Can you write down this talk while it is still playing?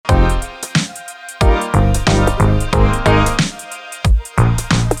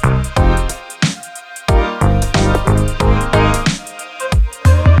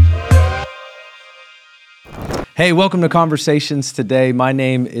Hey, welcome to Conversations today. My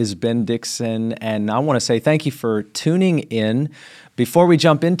name is Ben Dixon, and I want to say thank you for tuning in. Before we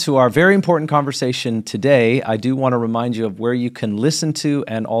jump into our very important conversation today, I do want to remind you of where you can listen to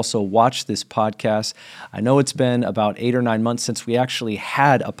and also watch this podcast. I know it's been about 8 or 9 months since we actually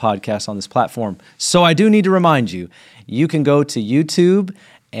had a podcast on this platform, so I do need to remind you, you can go to YouTube,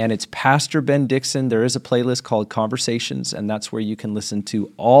 and it's Pastor Ben Dixon. There is a playlist called Conversations, and that's where you can listen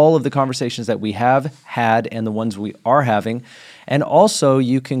to all of the conversations that we have had and the ones we are having. And also,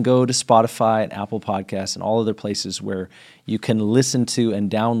 you can go to Spotify and Apple Podcasts and all other places where you can listen to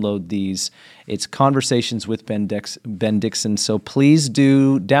and download these. It's Conversations with Ben Dixon. So please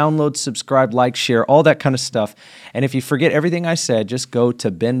do download, subscribe, like, share, all that kind of stuff. And if you forget everything I said, just go to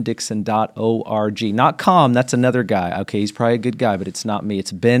bendixon.org. Not com, that's another guy. Okay, he's probably a good guy, but it's not me.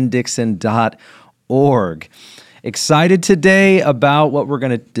 It's bendixon.org. Excited today about what we're going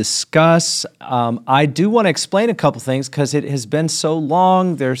to discuss. I do want to explain a couple things because it has been so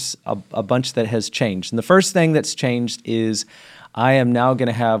long. There's a bunch that has changed. And the first thing that's changed is I am now going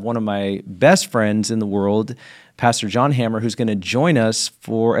to have one of my best friends in the world, Pastor John Hammer, who's going to join us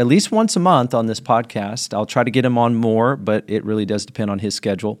for at least once a month on this podcast. I'll try to get him on more, but it really does depend on his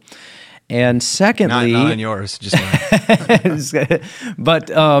schedule. And secondly, not on yours, just mine. But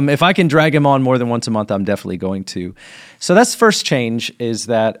if I can drag him on more than once a month, I'm definitely going to. So that's the first change, is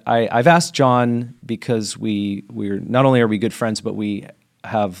that I've asked John, because we're not only are we good friends, but we're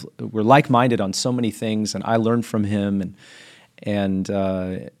like-minded on so many things, and I learned from him, and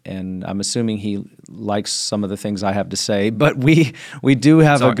I'm assuming he likes some of the things I have to say. But we do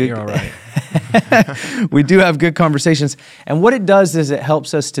have You're all right. We do have good conversations. And what it does is it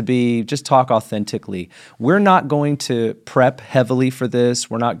helps us to just talk authentically. We're not going to prep heavily for this.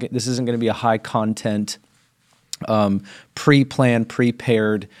 This isn't going to be a high content, pre-planned,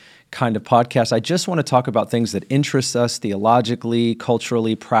 prepared kind of podcast. I just want to talk about things that interest us theologically,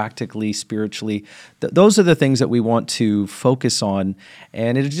 culturally, practically, spiritually. Those are the things that we want to focus on.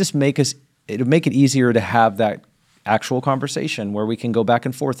 And it'll make it easier to have that actual conversation where we can go back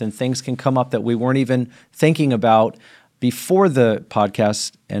and forth and things can come up that we weren't even thinking about before the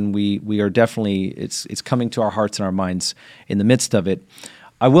podcast, and we are definitely, it's coming to our hearts and our minds in the midst of it.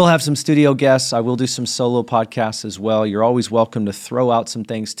 I will have some studio guests. I will do some solo podcasts as well. You're always welcome to throw out some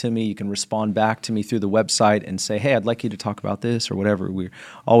things to me. You can respond back to me through the website and say, hey, I'd like you to talk about this or whatever. We're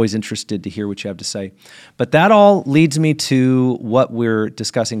always interested to hear what you have to say. But that all leads me to what we're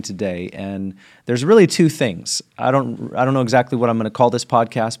discussing today. And there's really two things. I don't know exactly what I'm going to call this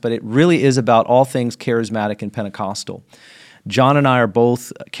podcast, but it really is about all things charismatic and Pentecostal. John and I are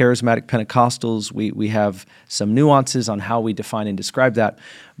both charismatic Pentecostals. We have some nuances on how we define and describe that.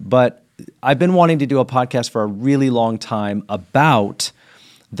 But I've been wanting to do a podcast for a really long time about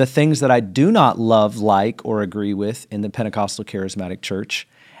the things that I do not love, like, or agree with in the Pentecostal charismatic church,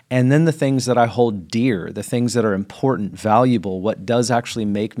 and then the things that I hold dear, the things that are important, valuable, what does actually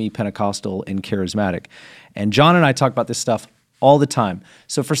make me Pentecostal and charismatic. And John and I talk about this stuff all the time.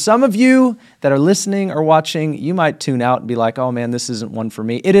 So for some of you that are listening or watching, you might tune out and be like, oh man, this isn't one for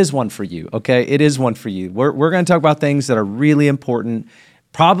me. It is one for you, okay? It is one for you. We're going to talk about things that are really important.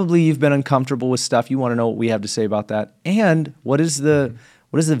 Probably you've been uncomfortable with stuff. You want to know what we have to say about that. And what is the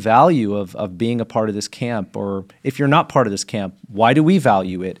value of being a part of this camp? Or if you're not part of this camp, why do we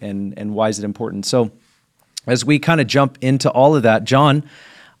value it? And why is it important? So as we kind of jump into all of that, John,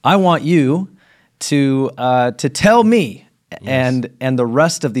 I want you to tell me, yes, and the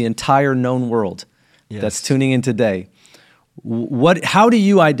rest of the entire known world, yes, that's tuning in today, how do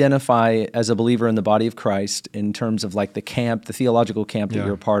you identify as a believer in the body of Christ in terms of like the camp, the theological camp that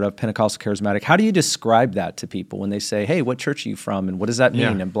you're a part of, Pentecostal charismatic? How do you describe that to people when they say, hey, what church are you from? And what does that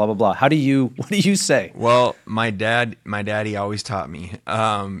mean? And blah, blah, blah. What do you say? Well, my daddy always taught me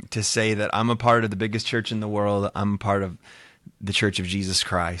to say that I'm a part of the biggest church in the world. I'm a part of the Church of Jesus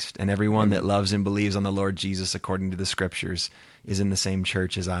Christ, and everyone that loves and believes on the Lord Jesus according to the Scriptures is in the same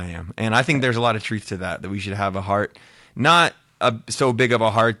church as I am. And I think there's a lot of truth to that we should have a heart, not so big of a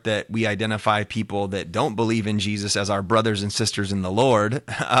heart that we identify people that don't believe in Jesus as our brothers and sisters in the Lord,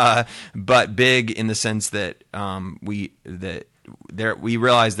 but big in the sense that we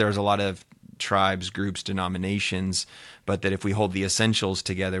realize there's a lot of tribes, groups, denominations, but that if we hold the essentials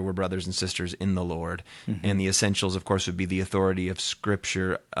together, we're brothers and sisters in the Lord. Mm-hmm. And the essentials, of course, would be the authority of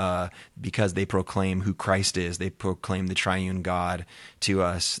Scripture because they proclaim who Christ is. They proclaim the triune God to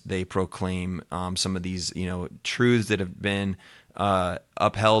us. They proclaim some of these, truths that have been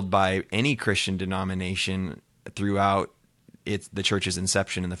upheld by any Christian denomination throughout it's the church's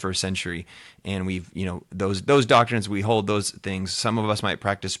inception in the first century. And we've, those doctrines, we hold those things. Some of us might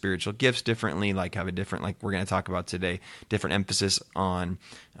practice spiritual gifts differently, like have a different, like we're going to talk about today, different emphasis on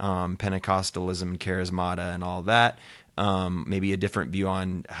Pentecostalism and charismata and all that. Maybe a different view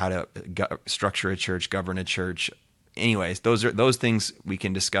on how to structure a church, govern a church. Anyways, those things we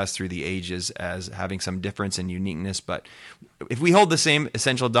can discuss through the ages as having some difference and uniqueness. But if we hold the same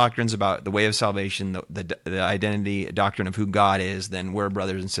essential doctrines about the way of salvation, the identity doctrine of who God is, then we're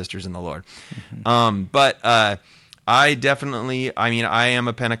brothers and sisters in the Lord. But I definitely, I am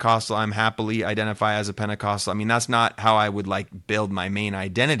a Pentecostal. I'm happily identify as a Pentecostal. That's not how I would like build my main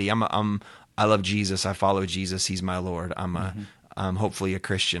identity. I love Jesus. I follow Jesus. He's my Lord. I'm hopefully a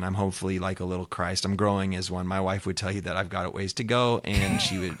Christian. I'm hopefully like a little Christ. I'm growing as one. My wife would tell you that I've got a ways to go, and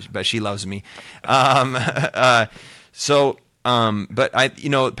but she loves me. But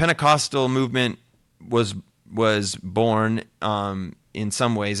Pentecostal movement was born in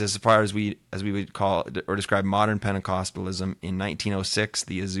some ways as far as we would call or describe modern Pentecostalism in 1906,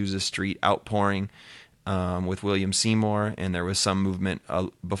 the Azusa Street outpouring. With William Seymour, and there was some movement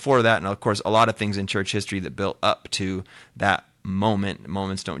before that, and of course a lot of things in church history that built up to that moment.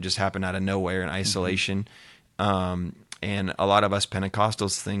 Moments don't just happen out of nowhere in isolation. And a lot of us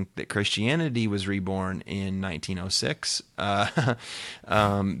Pentecostals think that Christianity was reborn in 1906, but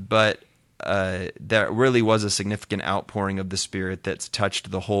there really was a significant outpouring of the Spirit that's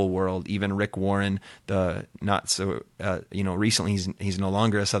touched the whole world. Even Rick Warren, recently he's no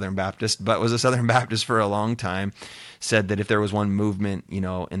longer a Southern Baptist, but was a Southern Baptist for a long time, said that if there was one movement,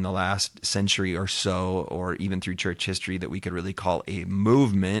 in the last century or so, or even through church history that we could really call a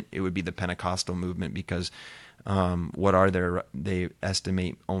movement, it would be the Pentecostal movement, because what are there? They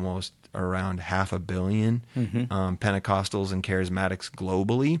estimate almost around 500 million Pentecostals and charismatics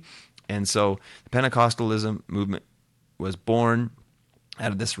globally. And so the Pentecostalism movement was born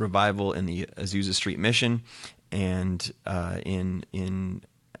out of this revival in the Azusa Street Mission and in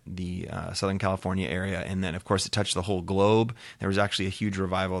the Southern California area. And then, of course, it touched the whole globe. There was actually a huge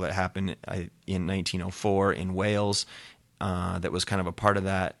revival that happened in 1904 in Wales that was kind of a part of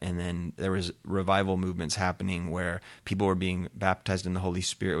that. And then there was revival movements happening where people were being baptized in the Holy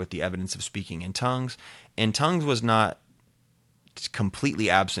Spirit with the evidence of speaking in tongues. And tongues was not completely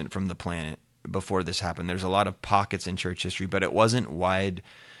absent from the planet before this happened. There's a lot of pockets in church history, but it wasn't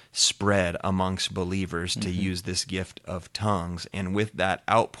widespread amongst believers to use this gift of tongues. And with that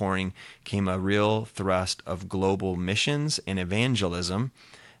outpouring came a real thrust of global missions and evangelism,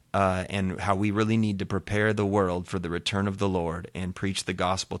 and how we really need to prepare the world for the return of the Lord and preach the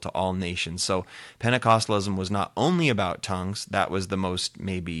gospel to all nations. So Pentecostalism was not only about tongues. That was the most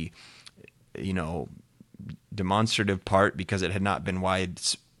maybe, demonstrative part, because it had not been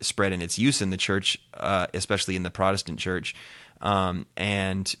widespread in its use in the church, especially in the Protestant church. But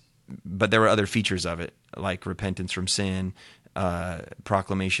there were other features of it, like repentance from sin,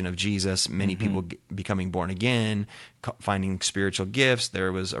 proclamation of Jesus, many people becoming born again, finding spiritual gifts.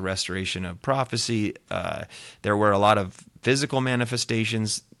 There was a restoration of prophecy. There were a lot of physical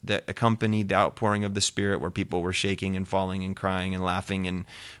manifestations that accompanied the outpouring of the Spirit, where people were shaking and falling and crying and laughing and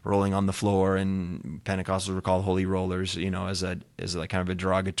rolling on the floor. And Pentecostals were called holy rollers, as a kind of a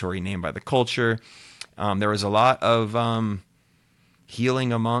derogatory name by the culture. There was a lot of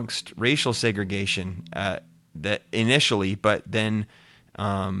healing amongst racial segregation that initially, but then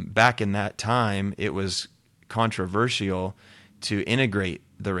back in that time, it was controversial to integrate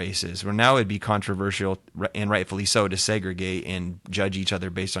the races, where now it'd be controversial, and rightfully so, to segregate and judge each other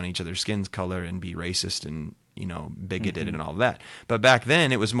based on each other's skin color and be racist and bigoted and all that. But back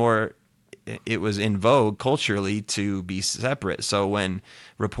then it was in vogue culturally to be separate. So when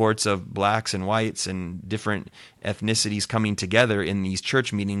reports of blacks and whites and different ethnicities coming together in these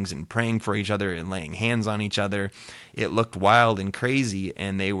church meetings and praying for each other and laying hands on each other, it looked wild and crazy.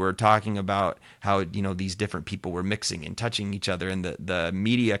 And they were talking about how, these different people were mixing and touching each other. And the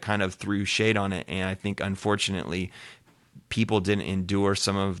media kind of threw shade on it. And I think, unfortunately, people didn't endure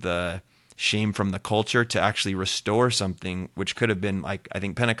some of the shame from the culture to actually restore something, which could have been like, I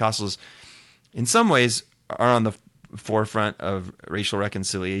think Pentecostals in some ways are on the forefront of racial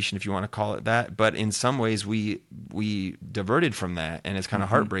reconciliation, if you want to call it that. But in some ways we diverted from that, and it's kind of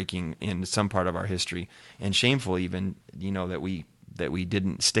heartbreaking in some part of our history, and shameful even, that we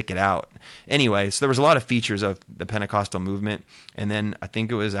didn't stick it out. Anyway, so there was a lot of features of the Pentecostal movement. And then I think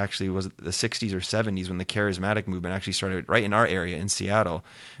it was the 60s or 70s when the charismatic movement actually started right in our area in Seattle.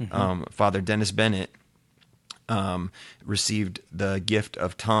 Father Dennis Bennett received the gift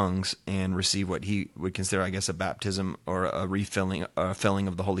of tongues and received what he would consider, I guess, a baptism or a filling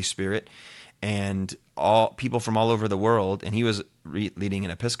of the Holy Spirit. and all people from all over the world. And he was leading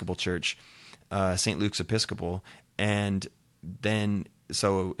an Episcopal church, St. Luke's Episcopal, and then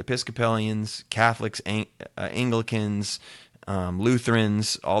so Episcopalians, Catholics, Anglicans,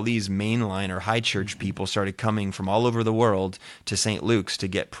 Lutherans, all these mainline or high church people started coming from all over the world to St. Luke's to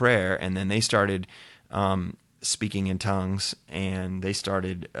get prayer, and then they started speaking in tongues, and they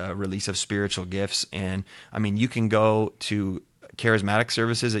started a release of spiritual gifts. And I mean, you can go to charismatic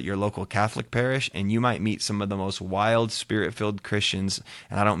services at your local Catholic parish, and you might meet some of the most wild, spirit-filled Christians.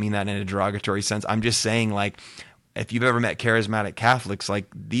 And I don't mean that in a derogatory sense. I'm just saying, like, if you've ever met charismatic Catholics, like,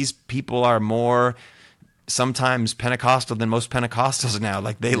 these people are more sometimes Pentecostal than most Pentecostals now.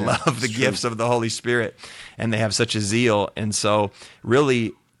 Like, they love the gifts of the Holy Spirit, and they have such a zeal. And so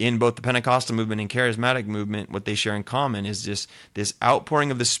really, in both the Pentecostal movement and charismatic movement, what they share in common is just this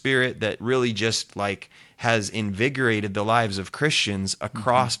outpouring of the Spirit that really just like has invigorated the lives of Christians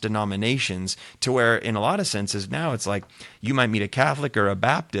across denominations, to where in a lot of senses now it's like you might meet a Catholic or a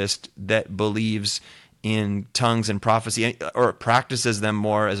Baptist that believes in tongues and prophecy, or practices them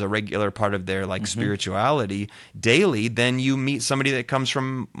more as a regular part of their like spirituality daily, then you meet somebody that comes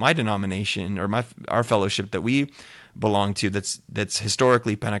from my denomination or our fellowship that we belong to that's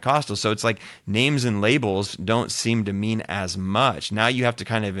historically Pentecostal. So it's like names and labels don't seem to mean as much. Now you have to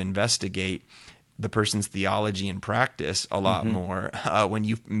kind of investigate the person's theology and practice a lot more when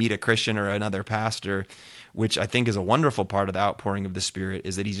you meet a Christian or another pastor, which I think is a wonderful part of the outpouring of the Spirit,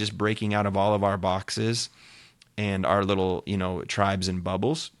 is that he's just breaking out of all of our boxes and our little, tribes and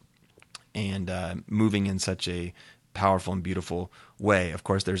bubbles, and moving in such a powerful and beautiful way. Of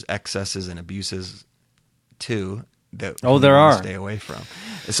course, there's excesses and abuses too that there are. Stay away from.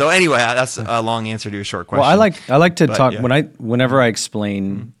 So anyway, that's a long answer to a short question. Well, I like to talk yeah. whenever I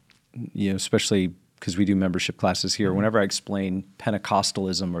explain, especially because we do membership classes here. Whenever I explain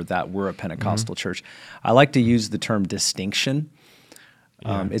Pentecostalism, or that we're a Pentecostal church, I like to use the term distinction.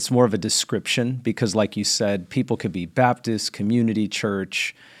 It's more of a description, because, like you said, people could be Baptist, community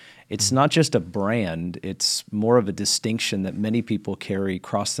church. It's not just a brand; it's more of a distinction that many people carry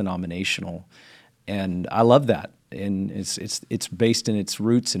cross-denominational, and I love that. And it's based in its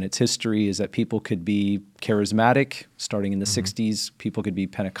roots and its history, is that people could be charismatic starting in the 60s. People could be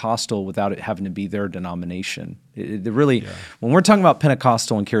Pentecostal without it having to be their denomination. When we're talking about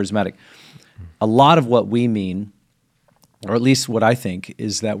Pentecostal and charismatic, a lot of what we mean, or at least what I think,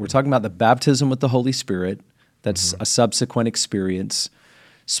 is that we're talking about the baptism with the Holy Spirit. That's a subsequent experience,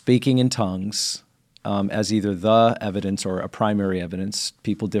 speaking in tongues as either the evidence or a primary evidence.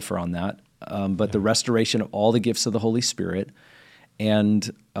 People differ on that. But the restoration of all the gifts of the Holy Spirit,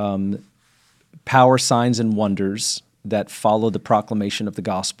 and power, signs, and wonders that follow the proclamation of the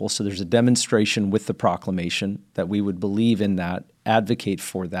gospel. So there's a demonstration with the proclamation that we would believe in that, advocate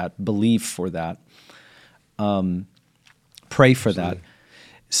for that, believe for that, pray for that.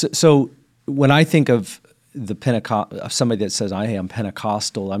 So when I think of somebody that says, "Hey, I'm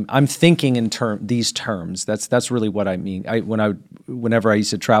Pentecostal," I'm thinking in these terms. That's really what I mean. Whenever I used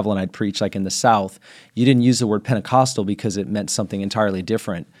to travel and I'd preach, like in the South, you didn't use the word Pentecostal because it meant something entirely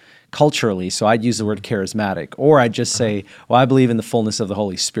different culturally. So I'd use the word charismatic, or I'd just say, "Well, I believe in the fullness of the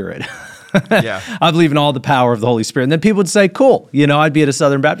Holy Spirit." I believe in all the power of the Holy Spirit. And then people would say, "Cool." I'd be at a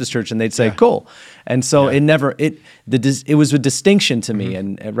Southern Baptist church and they'd say, "Cool." And so it was a distinction to me,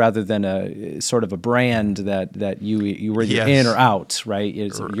 and rather than a sort of a brand that you were either in or out, right?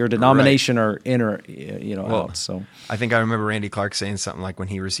 It's your denomination or in or out. So I think I remember Randy Clark saying something like, when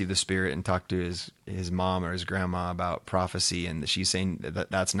he received the Spirit and talked to his mom or his grandma about prophecy, and she's saying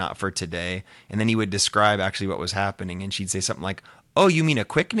that's not for today. And then he would describe actually what was happening, and she'd say something like, "Oh, you mean a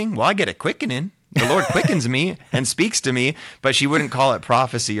quickening? Well, I get a quickening. The Lord quickens me and speaks to me." But she wouldn't call it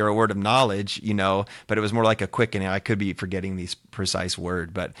prophecy or a word of knowledge, but it was more like a quickening. I could be forgetting the precise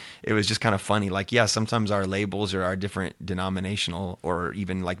word, but it was just kind of funny. Like, sometimes our labels or our different denominational, or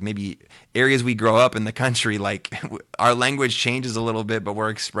even like maybe areas we grow up in the country, like our language changes a little bit, but we're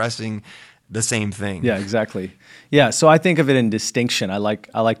expressing the same thing. Yeah, exactly. Yeah, so I think of it in distinction. I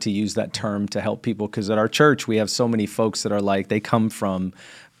like to use that term to help people, because at our church we have so many folks that are like, they come from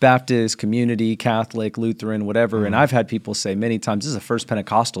Baptist, community, Catholic, Lutheran, whatever, and I've had people say many times, "This is the first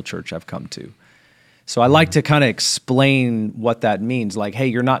Pentecostal church I've come to." So I like to kind of explain what that means. Like, hey,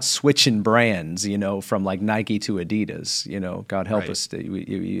 you're not switching brands, from like Nike to Adidas. God help us that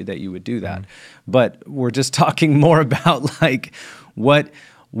you would do that. But we're just talking more about like what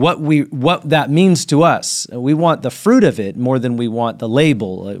that means to us. We want the fruit of it more than we want the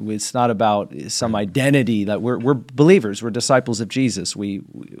label. It's not about some identity that we're believers. We're disciples of Jesus. We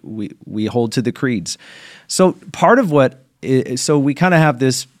hold to the creeds. So part of so we kind of have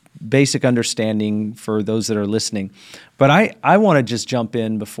this basic understanding for those that are listening. But I want to just jump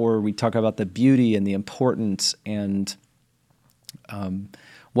in before we talk about the beauty and the importance and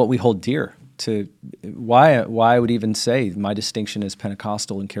what we hold dear to why I would even say my distinction is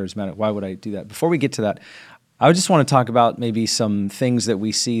Pentecostal and charismatic. Why would I do that? Before we get to that, I just want to talk about maybe some things that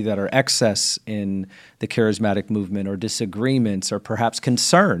we see that are excess in the charismatic movement or disagreements or perhaps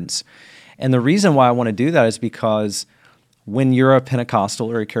concerns. And the reason why I want to do that is because when you're a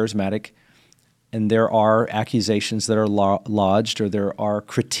Pentecostal or a charismatic and there are accusations that are lodged or there are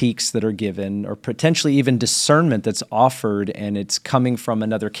critiques that are given or potentially even discernment that's offered and it's coming from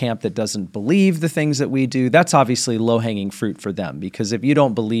another camp that doesn't believe the things that we do, that's obviously low-hanging fruit for them. Because if you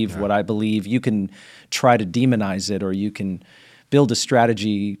don't believe what I believe, you can try to demonize it or you can build a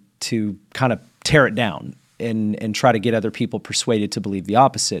strategy to kind of tear it down and try to get other people persuaded to believe the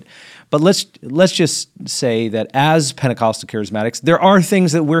opposite. But let's just say that as Pentecostal charismatics, there are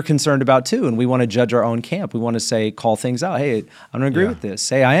things that we're concerned about too, and we want to judge our own camp. We want to call things out. Hey, I don't agree with this.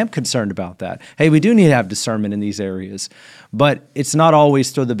 Hey, I am concerned about that. Hey, we do need to have discernment in these areas. But it's not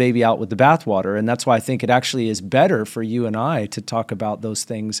always throw the baby out with the bathwater, and that's why I think it actually is better for you and I to talk about those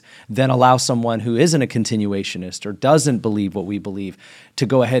things than allow someone who isn't a continuationist or doesn't believe what we believe to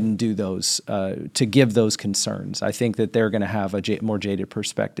go ahead and do those, to give those concerns. I think that they're going to have a more jaded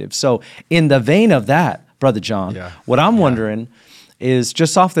perspective. So in the vein of that, Brother John, what I'm wondering is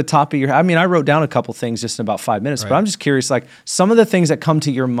just off the top of your head. I mean, I wrote down a couple things just in about 5 minutes, but I'm just curious, like some of the things that come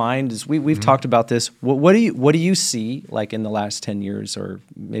to your mind is we've talked about this. What do you see like in the last 10 years or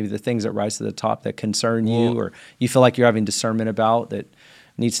maybe the things that rise to the top that concern you or you feel like you're having discernment about that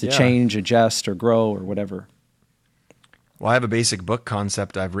needs to change, adjust, or grow or whatever? Well, I have a basic book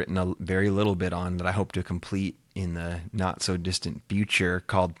concept I've written a very little bit on that I hope to complete in the not so distant future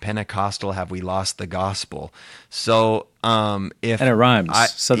called Pentecostal, Have We Lost the Gospel? So, and it rhymes.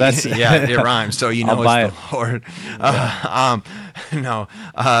 So that's, it rhymes. So, you know, it's the Lord.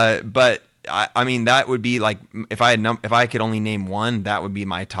 But I mean, that would be like, if I could only name one, that would be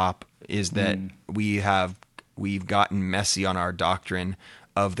my top, is that we've gotten messy on our doctrine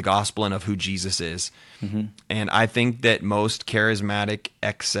of the gospel and of who Jesus is. And I think that most charismatic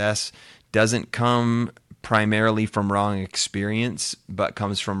excess doesn't come primarily from wrong experience, but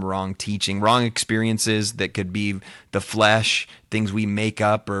comes from wrong teaching, wrong experiences that could be the flesh, things we make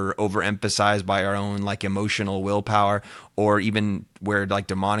up or overemphasize by our own like emotional willpower, or even where like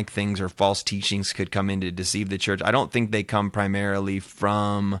demonic things or false teachings could come in to deceive the church. I don't think they come primarily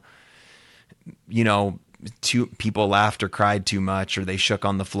from, people laughed or cried too much, or they shook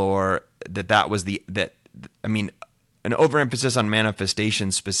on the floor. An overemphasis on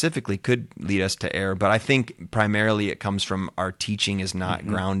manifestation specifically could lead us to error, but I think primarily it comes from our teaching is not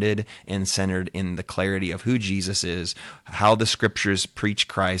grounded and centered in the clarity of who Jesus is, how the scriptures preach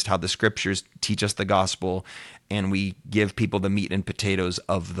Christ, how the scriptures teach us the gospel, and we give people the meat and potatoes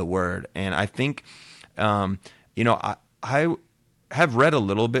of the word. And I think, I have read a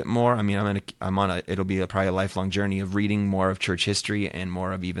little bit more. I mean, it'll be probably a lifelong journey of reading more of church history and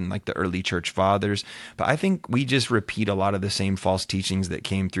more of even like the early church fathers. But I think we just repeat a lot of the same false teachings that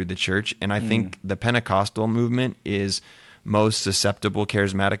came through the church. And I think the Pentecostal movement is most susceptible,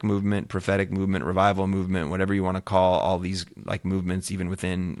 charismatic movement, prophetic movement, revival movement, whatever you want to call all these like movements, even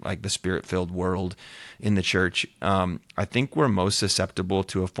within like the spirit-filled world in the church. I think we're most susceptible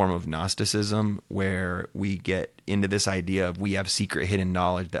to a form of Gnosticism where we get into this idea of we have secret hidden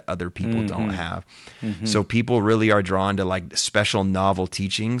knowledge that other people don't have. So people really are drawn to like special novel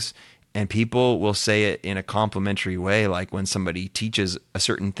teachings, and people will say it in a complimentary way. Like when somebody teaches a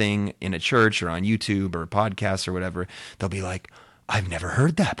certain thing in a church or on YouTube or podcasts or whatever, they'll be like, I've never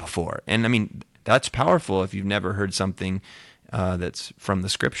heard that before. And I mean, that's powerful if you've never heard something that's from the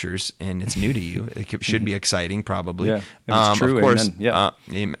scriptures and it's new to you. It should be exciting, probably. Yeah, it's true. Of course,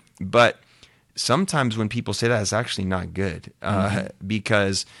 amen. But sometimes when people say that, it's actually not good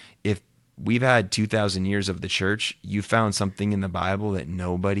because if we've had 2,000 years of the church, you found something in the Bible that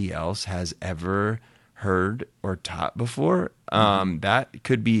nobody else has ever heard or taught before, that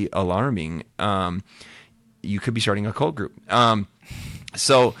could be alarming. You could be starting a cult group.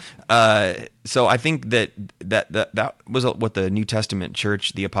 So I think that was what the New Testament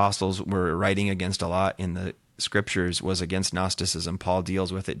church, the apostles, were writing against a lot in the scriptures, was against Gnosticism. Paul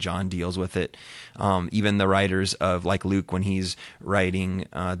deals with it. John deals with it. Even the writers of like Luke, when he's writing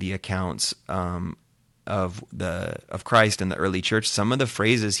the accounts of Christ and the early church, some of the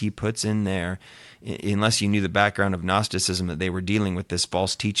phrases he puts in there, unless you knew the background of Gnosticism, that they were dealing with this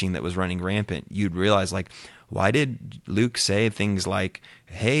false teaching that was running rampant, you'd realize like, why did Luke say things like,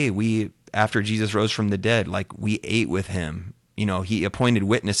 hey, after Jesus rose from the dead, like we ate with him, he appointed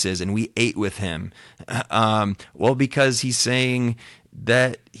witnesses and we ate with him. Well, because he's saying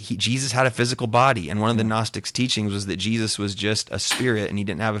that Jesus had a physical body, and one of the Gnostics' teachings was that Jesus was just a spirit and he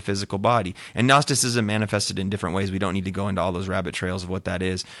didn't have a physical body. And Gnosticism manifested in different ways. We don't need to go into all those rabbit trails of what that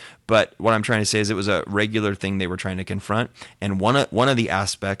is. But what I'm trying to say is it was a regular thing they were trying to confront. And one of the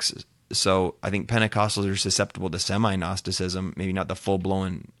aspects, so I think Pentecostals are susceptible to semi-Gnosticism, maybe not the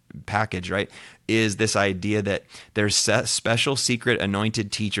full-blown package, right, is this idea that there's special secret anointed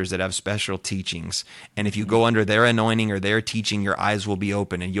teachers that have special teachings. And if you go under their anointing or their teaching, your eyes will be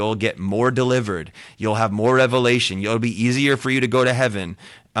open and you'll get more delivered. You'll have more revelation. It'll be easier for you to go to heaven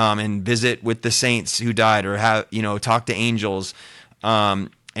and visit with the saints who died, or have, talk to angels. And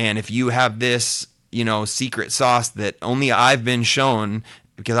if you have this, secret sauce that only I've been shown,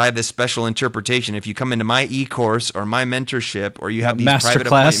 because I have this special interpretation. If you come into my e-course or my mentorship, or you have these private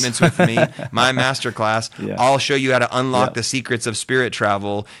appointments with me, my masterclass, I'll show you how to unlock the secrets of spirit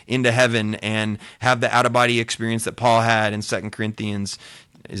travel into heaven and have the out-of-body experience that Paul had in 2 Corinthians,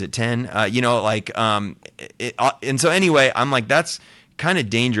 is it 10? And so anyway, I'm like, that's kind of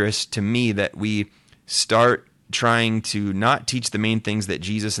dangerous to me that we start trying to not teach the main things that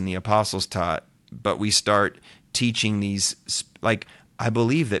Jesus and the apostles taught, but we start teaching these, like, I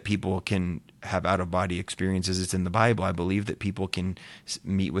believe that people can have out-of-body experiences. It's in the Bible. I believe that people can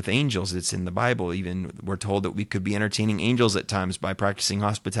meet with angels. It's in the Bible. Even we're told that we could be entertaining angels at times by practicing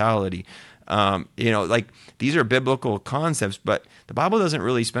hospitality. These are biblical concepts, but the Bible doesn't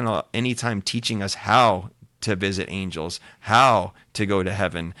really spend any time teaching us how to visit angels, how to go to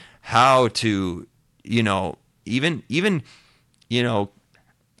heaven, how to, I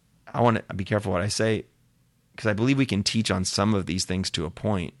want to be careful what I say, because I believe we can teach on some of these things to a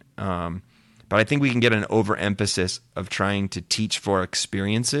point. But I think we can get an overemphasis of trying to teach for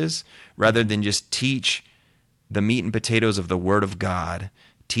experiences rather than just teach the meat and potatoes of the Word of God.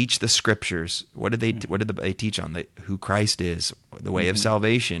 Teach the Scriptures. What did they teach on? Who Christ is, the way of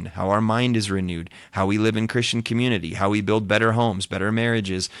salvation, how our mind is renewed, how we live in Christian community, how we build better homes, better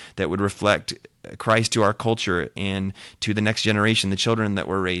marriages that would reflect Christ to our culture and to the next generation, the children that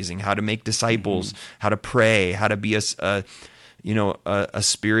we're raising, how to make disciples, how to pray, how to be a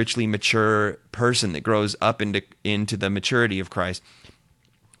spiritually mature person that grows up into the maturity of Christ.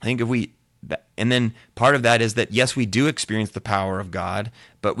 I think and then part of that is that, yes, we do experience the power of God,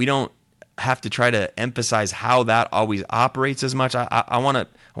 but we don't have to try to emphasize how that always operates as much. I want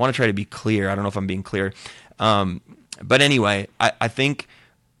to try to be clear. I don't know if I'm being clear. But anyway, I think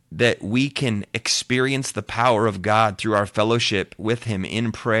that we can experience the power of God through our fellowship with Him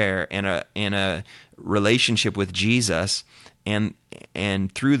in prayer and a relationship with Jesus, and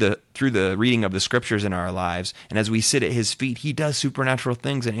through the reading of the Scriptures in our lives. And as we sit at His feet, He does supernatural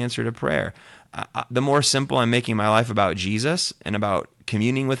things in answer to prayer. The more simple I'm making my life about Jesus and about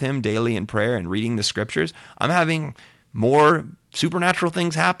communing with Him daily in prayer and reading the Scriptures, I'm having more supernatural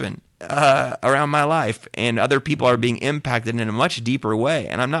things happen around my life, and other people are being impacted in a much deeper way.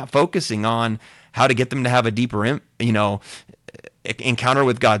 And I'm not focusing on how to get them to have a deeper, encounter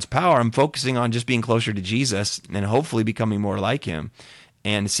with God's power. I'm focusing on just being closer to Jesus and hopefully becoming more like Him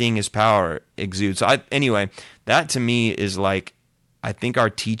and seeing His power exude. So anyway, that to me is like, I think our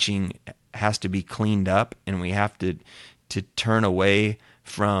teaching has to be cleaned up, and we have to turn away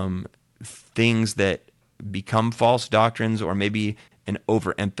from things that become false doctrines, or maybe an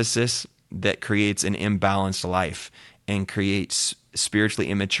overemphasis that creates an imbalanced life and creates spiritually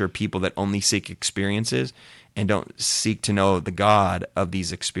immature people that only seek experiences and don't seek to know the God of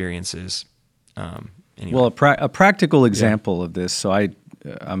these experiences. Anyway. Well, a practical example of this. So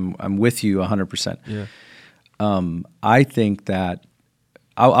I'm with you 100%. Yeah. I think that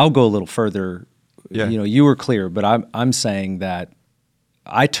I'll go a little further. Yeah. You were clear, but I'm saying that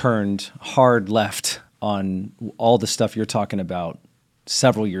I turned hard left on all the stuff you're talking about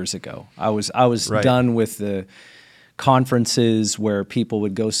several years ago. I was Right. done with the conferences where people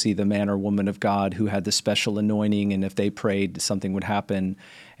would go see the man or woman of God who had the special anointing, and if they prayed, something would happen.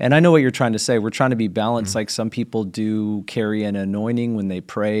 And I know what you're trying to say. We're trying to be balanced. Like, some people do carry an anointing when they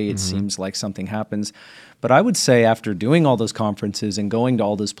pray. It seems like something happens. But I would say, after doing all those conferences and going to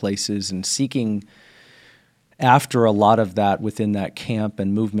all those places and seeking after a lot of that within that camp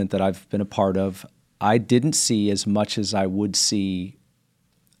and movement that I've been a part of, I didn't see as much as I would see,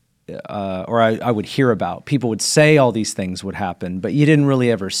 or I would hear about. People would say all these things would happen, but you didn't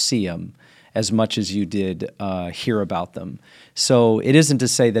really ever see them. as much as you did hear about them. So it isn't to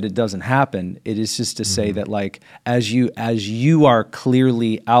say that it doesn't happen. It is just to say that, like, as you are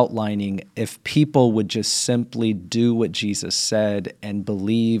clearly outlining, if people would just simply do what Jesus said and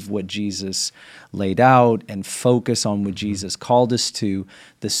believe what Jesus laid out and focus on what Jesus called us to,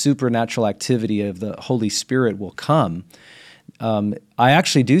 the supernatural activity of the Holy Spirit will come. I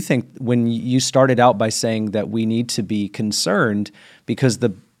actually do think when you started out by saying that we need to be concerned because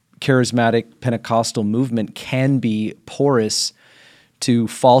the charismatic Pentecostal movement can be porous to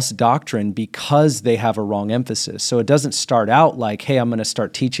false doctrine because they have a wrong emphasis. So it doesn't start out like, hey, I'm going to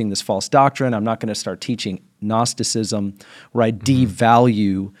start teaching this false doctrine. I'm not going to start teaching Gnosticism, where I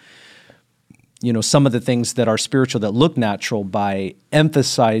devalue some of the things that are spiritual that look natural by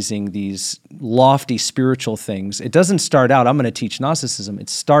emphasizing these lofty spiritual things. It doesn't start out, I'm going to teach Gnosticism. It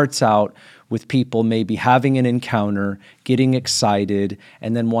starts out with people maybe having an encounter, getting excited,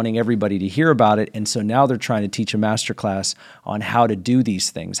 and then wanting everybody to hear about it. And so now they're trying to teach a masterclass on how to do these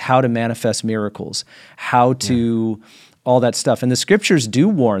things, how to manifest miracles, how to all that stuff. And the scriptures do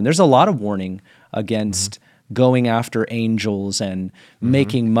warn. There's a lot of warning against going after angels and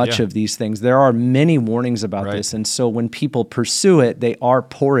making much of these things. There are many warnings about this. And so when people pursue it, they are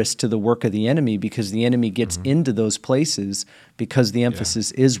porous to the work of the enemy because the enemy gets into those places because the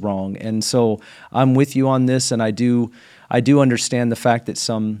emphasis is wrong. And so I'm with you on this, and I do understand the fact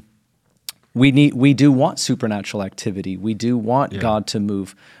that we do want supernatural activity. We do want God to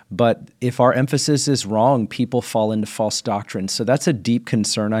move. But if our emphasis is wrong, people fall into false doctrine. So that's a deep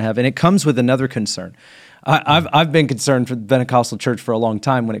concern I have. And it comes with another concern. I've been concerned for the Pentecostal church for a long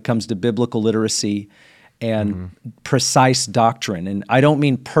time when it comes to biblical literacy and precise doctrine. And I don't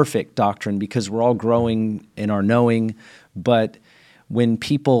mean perfect doctrine because we're all growing in our knowing, but when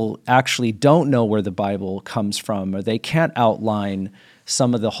people actually don't know where the Bible comes from, or they can't outline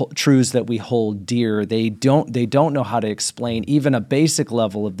some of the truths that we hold dear, they don't know how to explain even a basic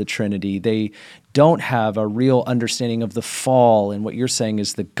level of the Trinity. They don't have a real understanding of the fall and what you're saying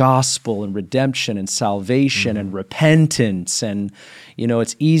is the gospel and redemption and salvation and repentance and,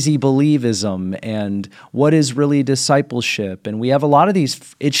 it's easy believism and what is really discipleship. And we have a lot of these,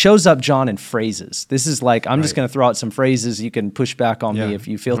 it shows up, John, in phrases. This is like, I'm just going to throw out some phrases. You can push back on me if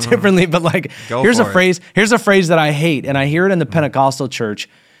you feel differently, but like, here's a phrase that I hate, and I hear it in the Pentecostal church.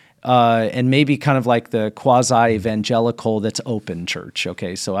 And maybe kind of like the quasi-evangelical that's open church,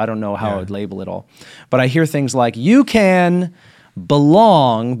 okay? So I don't know how I would label it all. But I hear things like, you can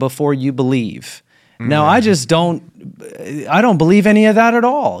belong before you believe. Now, I don't believe any of that at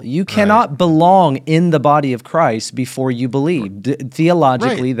all. You cannot belong in the body of Christ before you believe.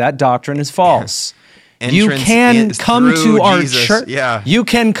 Theologically, that doctrine is false. You can come to our church. You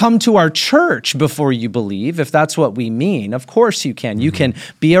can come to our church before you believe, if that's what we mean. Of course you can. You can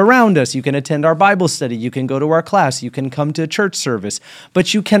be around us. You can attend our Bible study. You can go to our class. You can come to a church service.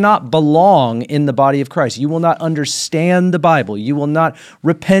 But you cannot belong in the body of Christ. You will not understand the Bible. You will not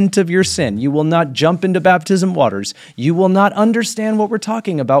repent of your sin. You will not jump into baptism waters. You will not understand what we're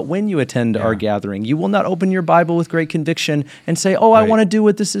talking about when you attend our gathering. You will not open your Bible with great conviction and say, I want to do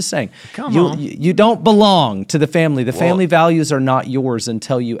what this is saying. You don't belong to the family. The family values are not yours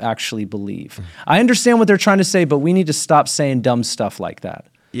until you actually believe. I understand what they're trying to say, but we need to stop saying dumb stuff like that.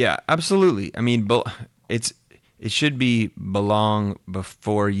 Yeah, absolutely. I mean, it should be belong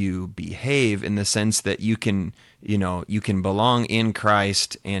before you behave, in the sense that you can belong in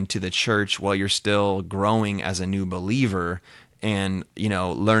Christ and to the church while you're still growing as a new believer. And,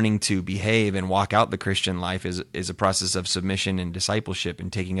 learning to behave and walk out the Christian life is a process of submission and discipleship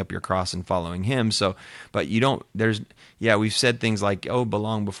and taking up your cross and following him. So, but we've said things like,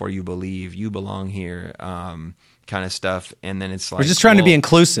 belong before you believe, you belong here, kind of stuff. And then it's like, we're just trying to be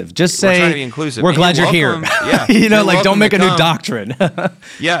inclusive. Just say, we're trying to be inclusive. We're glad you're here. Yeah. Don't make a new doctrine.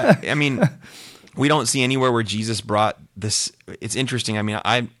 I mean, we don't see anywhere where Jesus brought this. It's interesting. I mean,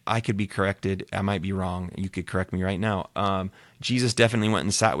 I could be corrected. I might be wrong. You could correct me right now. Jesus definitely went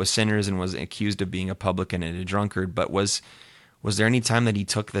and sat with sinners and was accused of being a publican and a drunkard. But was there any time that he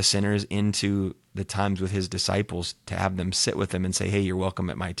took the sinners into the times with his disciples to have them sit with him and say, "Hey, you're welcome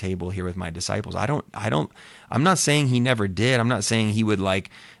at my table here with my disciples"? I'm not saying he never did. I'm not saying he would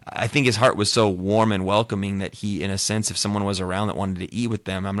I think his heart was so warm and welcoming that he, in a sense, if someone was around that wanted to eat with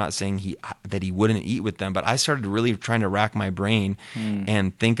them, I'm not saying that he wouldn't eat with them. But I started really trying to rack my brain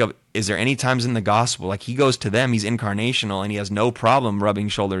and think of, is there any times in the gospel, like he goes to them, he's incarnational, and he has no problem rubbing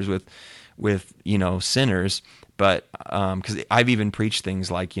shoulders with sinners. But because I've even preached things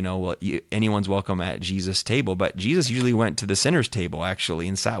like, anyone's welcome at Jesus' table, but Jesus usually went to the sinner's table actually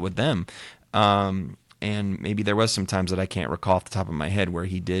and sat with them. and maybe there was some times that I can't recall off the top of my head where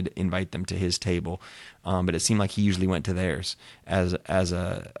he did invite them to his table, but it seemed like he usually went to theirs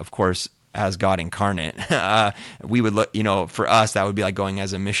of course, as God incarnate. We would look, for us, that would be like going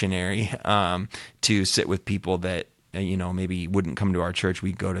as a missionary to sit with people that, maybe wouldn't come to our church.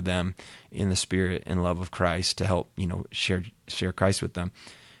 We'd go to them in the spirit and love of Christ to help, share Christ with them.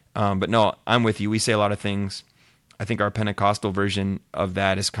 But no, I'm with you. We say a lot of things. I think our Pentecostal version of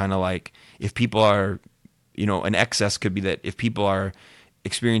that is kind of like, if people are, an excess could be that if people are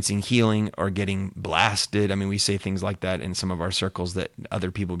experiencing healing or getting blasted. I mean, we say things like that in some of our circles that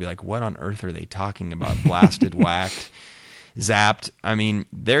other people be like, what on earth are they talking about? Blasted, whacked, zapped. I mean,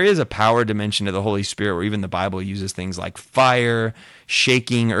 there is a power dimension to the Holy Spirit where even the Bible uses things like fire,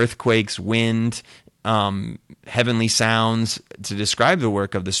 shaking, earthquakes, wind, heavenly sounds to describe the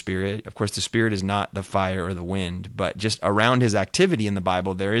work of the Spirit. Of course, the Spirit is not the fire or the wind, but just around his activity in the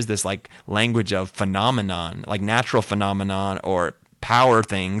Bible, there is this like language of phenomenon, like natural phenomenon or power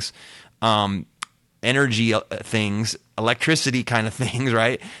things, energy things, electricity kind of things,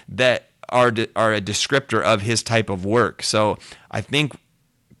 right? That are a descriptor of his type of work. So I think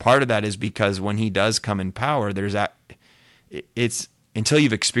part of that is because when he does come in power, it's until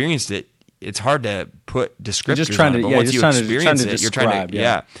you've experienced it, it's hard to put descriptors on it. But once you experience it, you're trying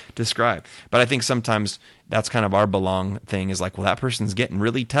to describe. But I think sometimes that's kind of our belong thing is like, well, that person's getting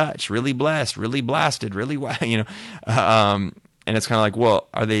really touched, really blessed, really blasted, really, and it's kind of like, well,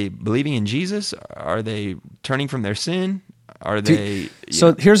 are they believing in Jesus? Are they turning from their sin? Are they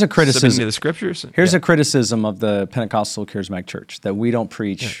here's a criticism to the scriptures? Here's a criticism of the Pentecostal Charismatic Church that we don't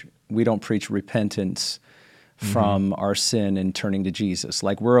preach repentance from our sin and turning to Jesus.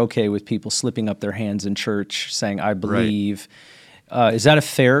 Like we're okay with people slipping up their hands in church saying, I believe. Right. Is that a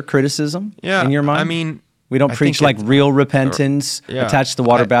fair criticism in your mind? I mean, we don't preach like real repentance attached to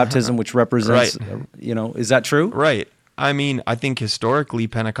water baptism, which represents, is that true? Right. I mean, I think historically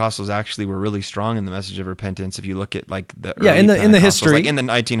Pentecostals actually were really strong in the message of repentance. If you look at like the early in the history, like in the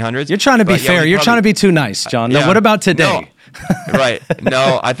 1900s, you're trying to be fair. You're trying to be too nice, John. Now, what about today? No, right?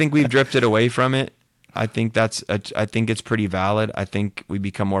 No, I think we've drifted away from it. I think I think it's pretty valid. I think we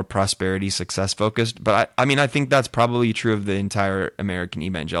become more prosperity, success focused. But I think that's probably true of the entire American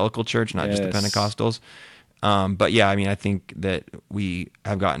evangelical church, not just the Pentecostals. But yeah, I mean, I think that we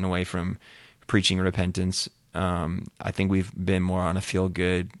have gotten away from preaching repentance. I think we've been more on a feel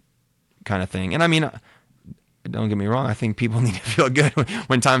good kind of thing. And I mean, don't get me wrong. I think people need to feel good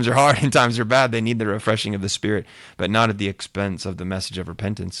when times are hard and times are bad. They need the refreshing of the Spirit, but not at the expense of the message of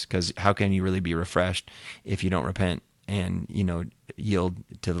repentance. Because how can you really be refreshed if you don't repent and, yield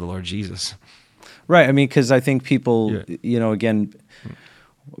to the Lord Jesus? Right. I mean, because I think people, again,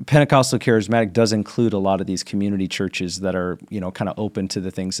 Pentecostal Charismatic does include a lot of these community churches that are, kind of open to the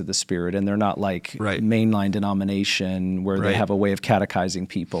things of the Spirit, and they're not like mainline denomination where they have a way of catechizing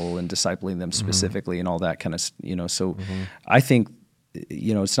people and discipling them specifically and all that kind of, So I think,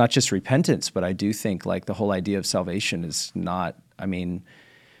 it's not just repentance, but I do think like the whole idea of salvation is not, I mean,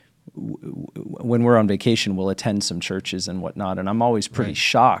 when we're on vacation, we'll attend some churches and whatnot, and I'm always pretty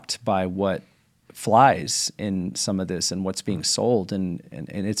shocked by what flies in some of this and what's being sold, and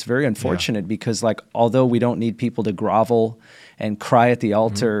it's very unfortunate because like although we don't need people to grovel and cry at the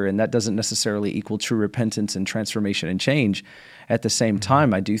altar, and that doesn't necessarily equal true repentance and transformation and change, at the same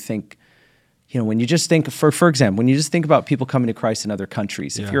time I do think when you just think for example, when you just think about people coming to Christ in other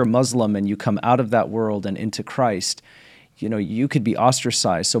countries, if you're a Muslim and you come out of that world and into Christ, you could be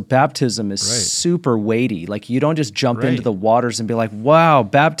ostracized. So baptism is super weighty. Like you don't just jump into the waters and be like, wow,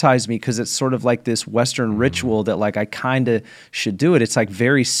 baptize me, because it's sort of like this Western ritual that like I kind of should do it. It's like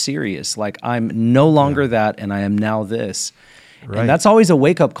very serious. Like I'm no longer that and I am now this. And that's always a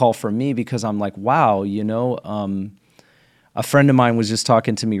wake-up call for me because I'm like, wow, a friend of mine was just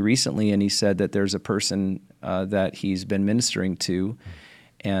talking to me recently and he said that there's a person that he's been ministering to,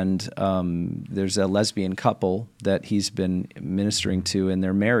 and there's a lesbian couple that he's been ministering to, and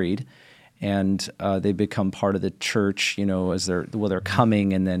they're married, and they become part of the church, as they're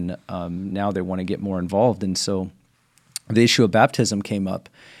coming, and then now they want to get more involved. And so the issue of baptism came up,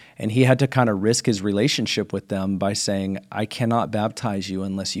 and he had to kind of risk his relationship with them by saying, I cannot baptize you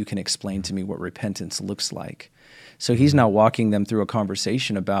unless you can explain to me what repentance looks like. So he's now walking them through a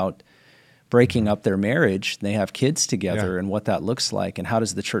conversation about breaking up their marriage. They have kids together and what that looks like, and how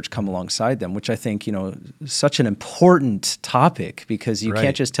does the church come alongside them, which I think, such an important topic, because you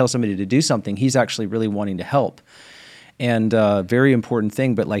can't just tell somebody to do something. He's actually really wanting to help. And very important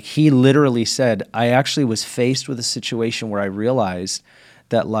thing, but like he literally said, I actually was faced with a situation where I realized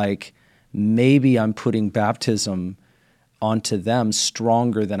that like maybe I'm putting baptism onto them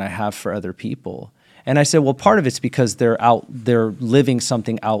stronger than I have for other people. And I said, well, part of it's because they're living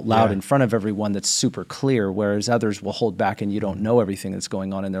something out loud Yeah. in front of everyone that's super clear, whereas others will hold back and you don't know everything that's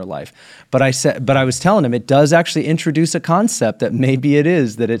going on in their life. But I was telling him it does actually introduce a concept that maybe it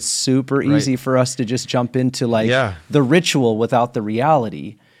is that it's super easy for us to just jump into like Yeah. the ritual without the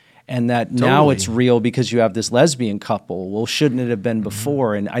reality. And that now Totally. it's real because you have this lesbian couple. Well, shouldn't it have been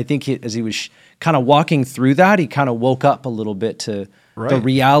before? And I think as he was kind of walking through that, he kind of woke up a little bit to the Right.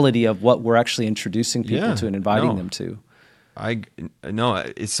 reality of what we're actually introducing people Yeah. to and inviting No. them to. No,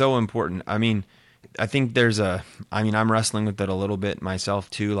 it's so important. I mean, I think I'm wrestling with it a little bit myself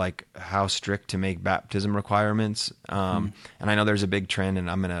too, like how strict to make baptism requirements. And I know there's a big trend, and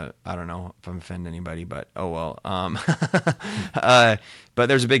I don't know if I'm offending anybody, but oh well. But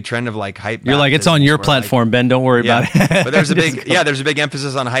there's a big trend of like hype. You're like, it's on your baptisms where, platform, Ben. Don't worry about it. But there's a big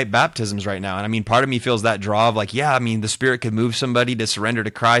emphasis on hype baptisms right now. And I mean, part of me feels that draw of like, yeah, I mean, the Spirit could move somebody to surrender to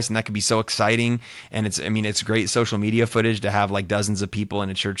Christ, and that could be so exciting. And it's great social media footage to have like dozens of people in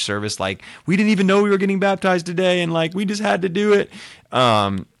a church service like, we didn't even know we were getting baptized today, and like we just had to do it.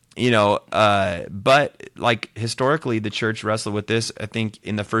 But like historically, the church wrestled with this. I think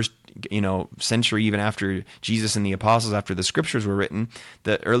in the first century, even after Jesus and the apostles, after the scriptures were written,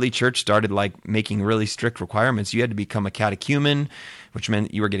 the early church started like making really strict requirements. You had to become a catechumen, which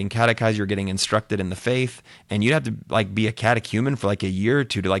meant you were getting catechized, you were getting instructed in the faith, and you'd have to like be a catechumen for like a year or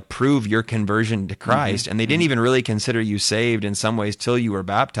two to like prove your conversion to Christ. And they didn't even really consider you saved in some ways till you were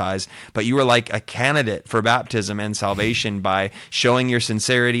baptized, but you were like a candidate for baptism and salvation by showing your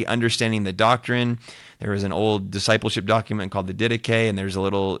sincerity, understanding the doctrine. There was an old discipleship document called the Didache, and there's a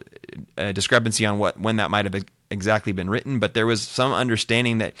little discrepancy on when that might have exactly been written, but there was some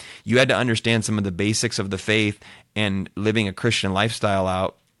understanding that you had to understand some of the basics of the faith and living a Christian lifestyle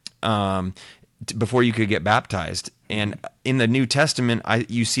out before you could get baptized. And in the New Testament,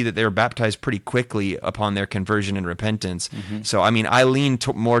 you see that they were baptized pretty quickly upon their conversion and repentance. So, I mean, I lean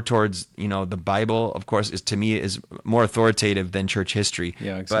more towards, the Bible, of course, to me is more authoritative than church history.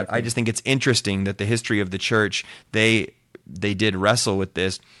 Yeah, exactly. But I just think it's interesting that the history of the church, they did wrestle with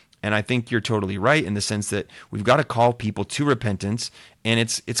this. And I think you're totally right in the sense that we've got to call people to repentance, and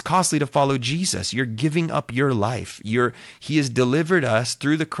it's costly to follow Jesus. You're giving up your life. He has delivered us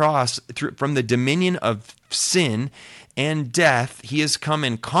through the cross, from the dominion of sin and death. He has come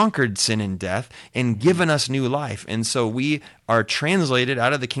and conquered sin and death and given us new life. And so we are translated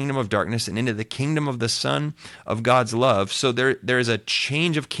out of the kingdom of darkness and into the kingdom of the Son of God's love. So there is a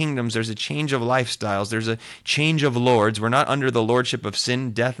change of kingdoms. There's a change of lifestyles. There's a change of lords. We're not under the lordship of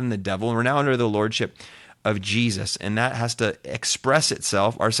sin, death, and the devil. We're now under the lordship of Jesus, and that has to express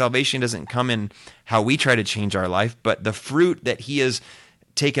itself. Our salvation doesn't come in how we try to change our life, but the fruit that He has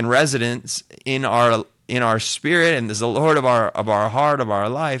taken residence in our spirit and is the Lord of our heart, of our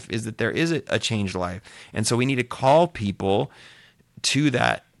life, is that there is a changed life. And so we need to call people to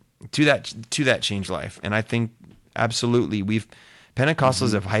that changed life. And I think absolutely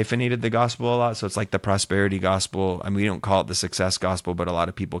Pentecostals have hyphenated the gospel a lot. So it's like the prosperity gospel. I mean, we don't call it the success gospel, but a lot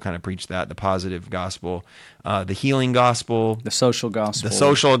of people kind of preach that, the positive gospel, the healing gospel, The social gospel. the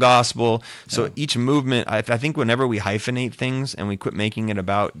social gospel. So each movement, I think whenever we hyphenate things and we quit making it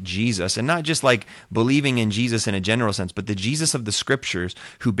about Jesus, and not just like believing in Jesus in a general sense, but the Jesus of the scriptures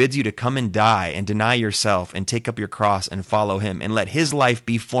who bids you to come and die and deny yourself and take up your cross and follow Him and let His life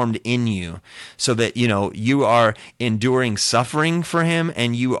be formed in you so that, you are enduring suffering for Him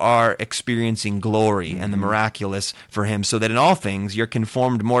and you are experiencing glory and the miraculous for Him, so that in all things you're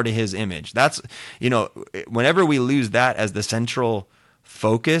conformed more to His image. That's, whenever we lose that as the central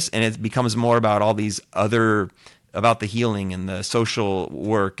focus and it becomes more about all these other, about the healing and the social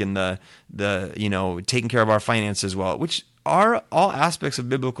work and the taking care of our finances well, which are all aspects of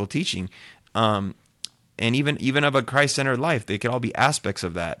biblical teaching, and even of a Christ-centered life, they could all be aspects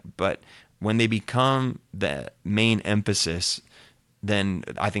of that. But when they become the main emphasis, then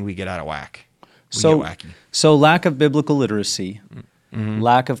I think we get out of whack. We get wacky. So lack of biblical literacy,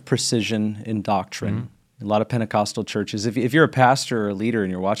 lack of precision in doctrine. A lot of Pentecostal churches. If you're a pastor or a leader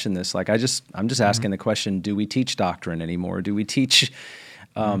and you're watching this, like I'm just asking the question: do we teach doctrine anymore? Do we teach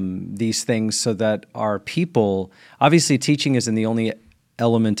these things so that our people? Obviously, teaching isn't the only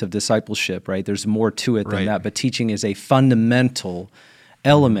element of discipleship, right? There's more to it than that. But teaching is a fundamental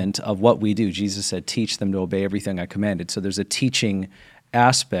element of what we do. Jesus said, "Teach them to obey everything I commanded." So there's a teaching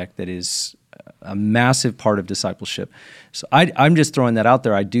aspect that is a massive part of discipleship. So I'm just throwing that out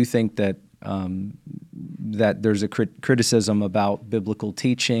there. I do think that that there's a criticism about biblical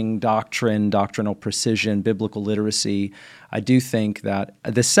teaching, doctrinal precision, biblical literacy. I do think that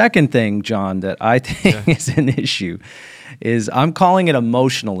the second thing, John, that I think is an issue is I'm calling it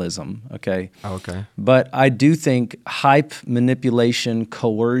emotionalism, okay? Okay. But I do think hype, manipulation,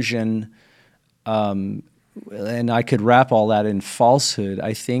 coercion, and I could wrap all that in falsehood,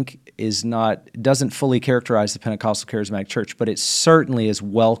 I think doesn't fully characterize the Pentecostal Charismatic Church, but it certainly is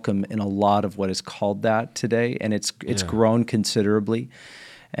welcome in a lot of what is called that today, and it's grown considerably.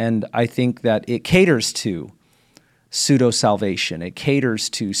 And I think that it caters to pseudo-salvation. It caters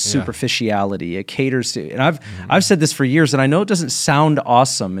to superficiality. It caters to, and I've said this for years, and I know it doesn't sound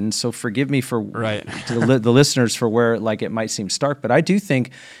awesome, and so forgive me for to the listeners for where like it might seem stark, but I do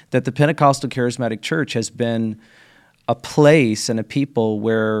think that the Pentecostal Charismatic Church has been a place and a people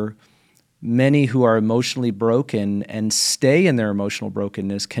where many who are emotionally broken and stay in their emotional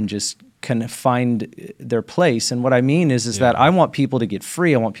brokenness can find their place. And what I mean is that I want people to get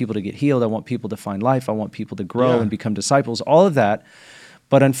free. I want people to get healed. I want people to find life. I want people to grow and become disciples, all of that.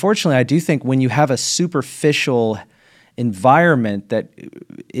 But unfortunately, I do think when you have a superficial environment that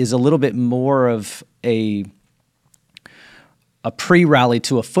is a little bit more of a pre-rally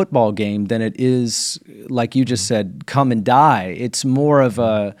to a football game than it is, like you just said, come and die. It's more of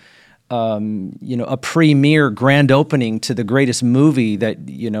a premiere grand opening to the greatest movie that,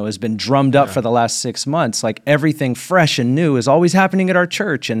 has been drummed up for the last 6 months. Like everything fresh and new is always happening at our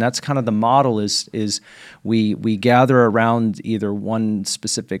church. And that's kind of the model is we gather around either one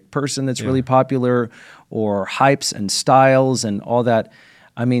specific person that's really popular or hypes and styles and all that.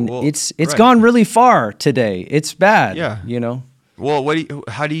 I mean, it's gone really far today. It's bad, Well,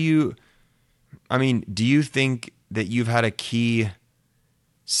 do you think that you've had a key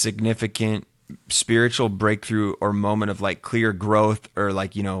significant spiritual breakthrough or moment of like clear growth or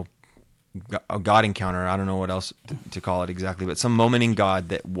like, a God encounter? I don't know what else to call it exactly, but some moment in God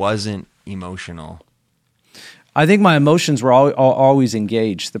that wasn't emotional. I think my emotions were always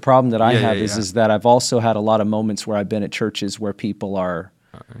engaged. The problem that I have is that I've also had a lot of moments where I've been at churches where people are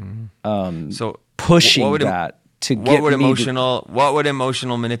pushing that to get what would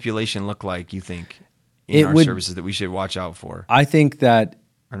emotional manipulation look like, you think, in our services that we should watch out for? I think that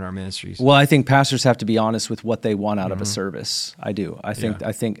in our ministries. Well, I think pastors have to be honest with what they want out of a service. I do. I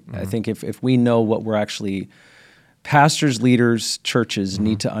think if we know what we're actually, pastors, leaders, churches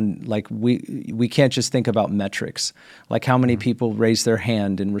need to we can't just think about metrics, like how many people raise their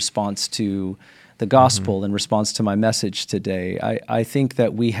hand in response to the gospel, in response to my message today. I think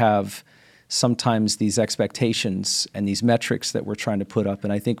that we have sometimes these expectations and these metrics that we're trying to put up,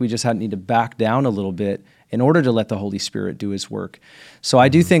 and I think we just need to back down a little bit in order to let the Holy Spirit do His work. So I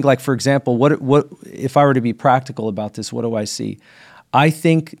do think, like, for example, what if I were to be practical about this, what do I see? I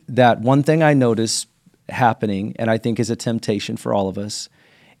think that one thing I notice happening, and I think is a temptation for all of us,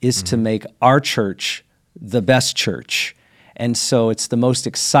 is to make our church the best church. And so it's the most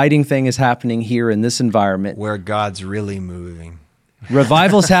exciting thing is happening here in this environment. Where God's really moving.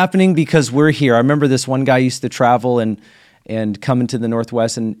 Revival's happening because we're here. I remember this one guy used to travel and come into the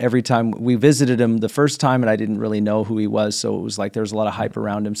Northwest, and every time we visited him the first time, and I didn't really know who he was, so it was like there was a lot of hype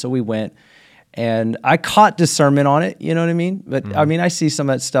around him. So we went, and I caught discernment on it, you know what I mean? But I mean, I see some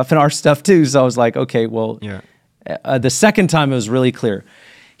of that stuff in our stuff too, so I was like, okay, well, the second time it was really clear.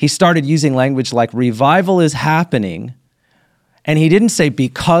 He started using language like revival is happening, and he didn't say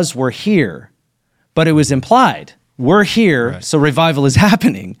because we're here, but it was implied. We're here, so revival is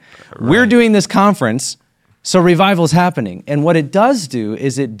happening. We're doing this conference, so revival is happening. And what it does do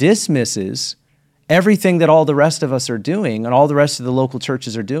is it dismisses everything that all the rest of us are doing and all the rest of the local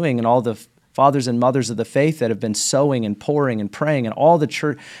churches are doing and all the fathers and mothers of the faith that have been sowing and pouring and praying and all the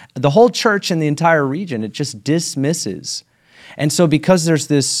church, the whole church in the entire region, it just dismisses. And so because there's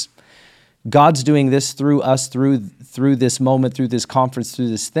this, God's doing this through us, through this moment, through this conference, through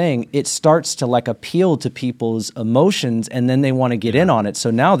this thing, it starts to like appeal to people's emotions, and then they want to get in on it. So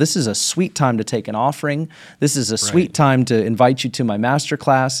now this is a sweet time to take an offering. This is a sweet time to invite you to my master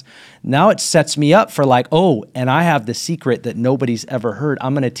class. Now it sets me up for like, oh, and I have the secret that nobody's ever heard.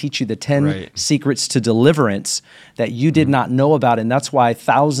 I'm going to teach you the 10 secrets to deliverance that you did not know about, and that's why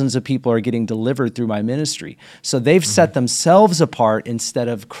thousands of people are getting delivered through my ministry. So they've set themselves apart instead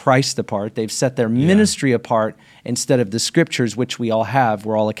of Christ apart. They've set their ministry apart instead of the scriptures, which we all have,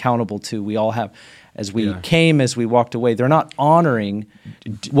 we're all accountable to. We all have, as we came, as we walked away. They're not honoring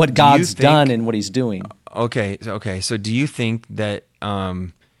what God's done and what He's doing. Okay. So do you think that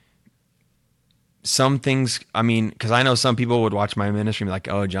some things, I mean, because I know some people would watch my ministry and be like,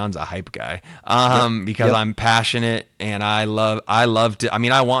 "Oh, John's a hype guy," because Yep. I'm passionate and I love to. I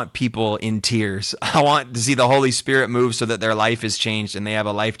mean, I want people in tears. I want to see the Holy Spirit move so that their life is changed and they have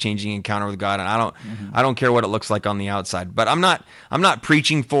a life changing encounter with God. And I don't care what it looks like on the outside. But I'm not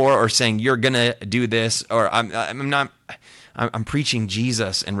preaching for or saying you're gonna do this, or I'm not. I'm preaching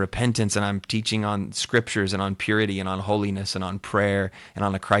Jesus and repentance, and I'm teaching on scriptures and on purity and on holiness and on prayer and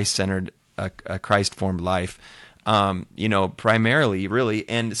on a Christ-centered, a Christ-formed life, primarily, really.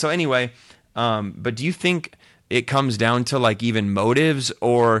 And so anyway, but do you think it comes down to like even motives,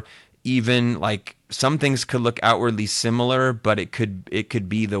 or even like some things could look outwardly similar, but it could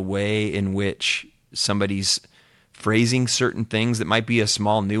be the way in which somebody's phrasing certain things that might be a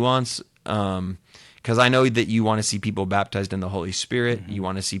small nuance? Because I know that you want to see people baptized in the Holy Spirit. You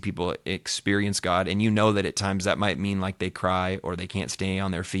want to see people experience God. And you know that at times that might mean like they cry, or they can't stay on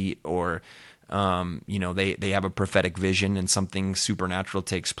their feet, or, they have a prophetic vision and something supernatural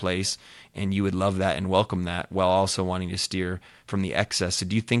takes place. And you would love that and welcome that, while also wanting to steer from the excess. So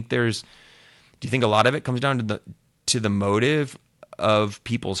do you think a lot of it comes down to the motive of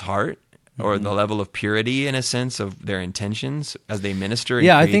people's heart, or the level of purity, in a sense, of their intentions as they minister and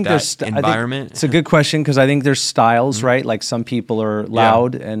I create think that environment? it's a good question, because I think there's styles, right? Like some people are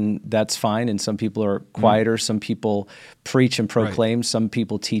loud and that's fine, and some people are quieter. Some people preach and proclaim. Some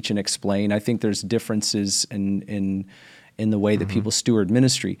people teach and explain. I think there's differences in the way that people steward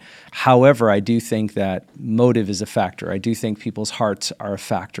ministry. However, I do think that motive is a factor. I do think people's hearts are a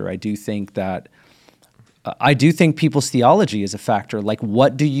factor. I do think people's theology is a factor. Like,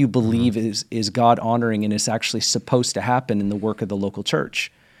 what do you believe is God honoring and is actually supposed to happen in the work of the local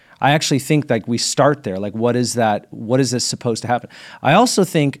church? I actually think like we start there. Like, what is that? What is this supposed to happen? I also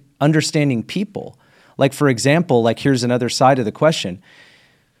think understanding people. Like, for example, like here's another side of the question.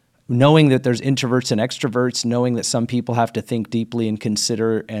 Knowing that there's introverts and extroverts, knowing that some people have to think deeply and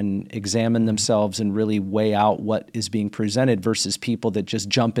consider and examine themselves and really weigh out what is being presented, versus people that just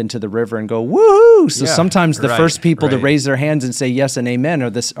jump into the river and go, woohoo! So sometimes the first people to raise their hands and say yes and amen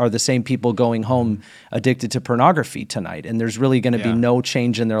are the same people going home addicted to pornography tonight. And there's really going to be no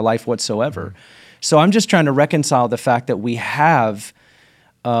change in their life whatsoever. So I'm just trying to reconcile the fact that we have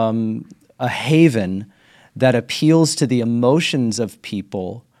a haven that appeals to the emotions of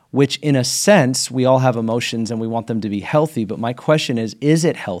people, which in a sense, we all have emotions and we want them to be healthy. But my question is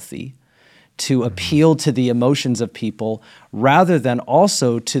it healthy to appeal to the emotions of people rather than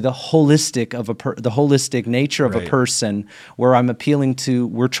also to the holistic nature of a person, where I'm appealing to,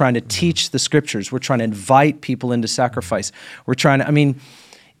 we're trying to teach the scriptures. We're trying to invite people into sacrifice. We're trying to,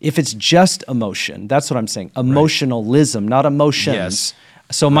 if it's just emotion, that's what I'm saying. Emotionalism, not emotions. Yes.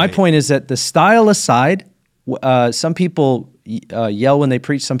 So my point is that the style aside, some people yell when they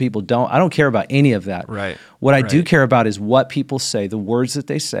preach, some people don't. I don't care about any of that. Right. What I do care about is what people say, the words that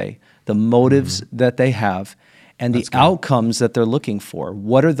they say, the motives that they have, and the outcomes that they're looking for.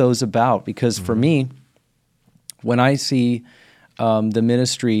 What are those about? Because for me, when I see the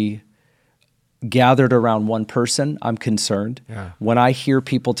ministry gathered around one person, I'm concerned. Yeah. When I hear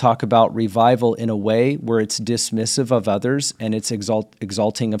people talk about revival in a way where it's dismissive of others and it's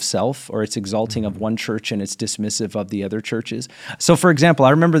exalting of self, or it's exalting of one church and it's dismissive of the other churches. So for example,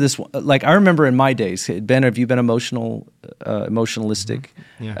 I remember this, like I remember in my days, Ben, have you been emotionalistic?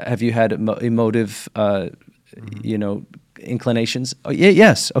 Yeah. Have you had emotive, inclinations? Oh, yeah,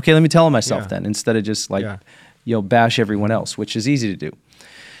 yes. Okay, let me tell myself then, instead of just bash everyone else, which is easy to do.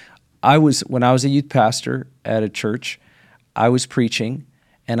 When I was a youth pastor at a church, I was preaching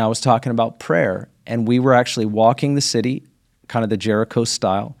and I was talking about prayer, and we were actually walking the city, kind of the Jericho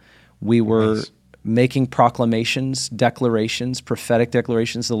style. We were making proclamations, declarations, prophetic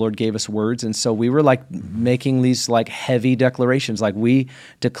declarations. The Lord gave us words. And so we were like making these like heavy declarations. Like, we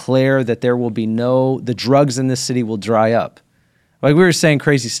declare that there will be the drugs in this city will dry up. Like, we were saying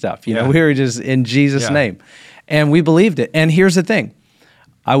crazy stuff, we were just in Jesus' name. And we believed it. And here's the thing.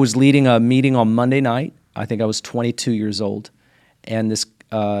 I was leading a meeting on Monday night. I think I was 22 years old, and these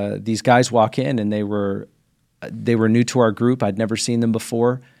guys walk in, and they were new to our group. I'd never seen them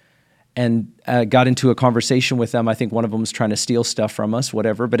before, and got into a conversation with them. I think one of them was trying to steal stuff from us,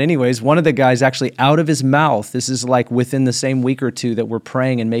 whatever. But anyways, one of the guys actually, out of his mouth, this is like within the same week or two that we're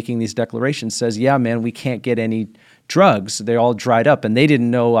praying and making these declarations, says, "Yeah, man, we can't get any drugs. They all dried up." And they didn't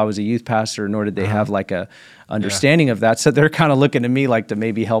know I was a youth pastor, nor did they have like a understanding of that. So they're kind of looking to me like to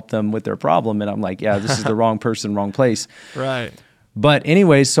maybe help them with their problem. And I'm like, yeah, this is the wrong person, wrong place. Right. But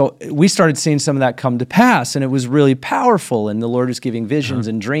anyways, so we started seeing some of that come to pass, and it was really powerful. And the Lord was giving visions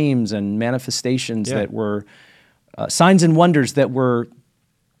and dreams and manifestations that were signs and wonders that were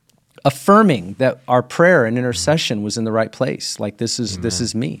affirming that our prayer and intercession was in the right place. Like this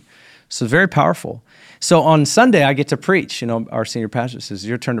is me. So very powerful. So on Sunday I get to preach. Our senior pastor says,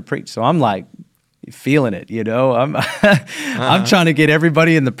 "Your turn to preach." So I'm like feeling it. I'm I'm trying to get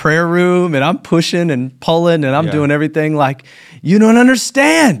everybody in the prayer room, and I'm pushing and pulling, and I'm doing everything. Like, you don't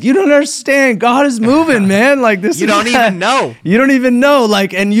understand. God is moving, man. Like this. You don't even know. You don't even know.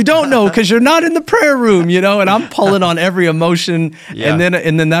 Like, and you don't know because you're not in the prayer room. And I'm pulling on every emotion, and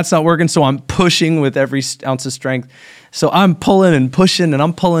then that's not working. So I'm pushing with every ounce of strength. So I'm pulling and pushing, and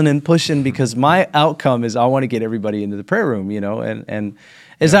I'm pulling and pushing because my outcome is I want to get everybody into the prayer room. And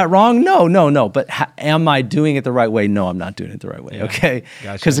is that wrong? No. But am I doing it the right way? No, I'm not doing it the right way. Yeah. Okay,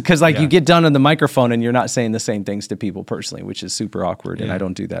 because you get done on the microphone and you're not saying the same things to people personally, which is super awkward, and I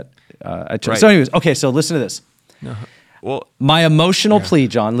don't do that. So anyways, okay, so listen to this. No. Well, my emotional plea,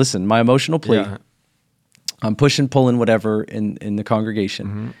 John. Listen, my emotional plea. Yeah. I'm pushing, pulling, whatever in the congregation.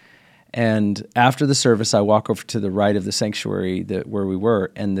 Mm-hmm. And after the service, I walk over to the right of the sanctuary where we were,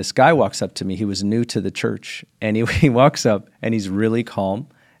 and this guy walks up to me. He was new to the church, and he walks up, and he's really calm.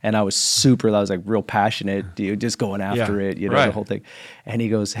 And I was like real passionate, dude, just going after it, the whole thing. And he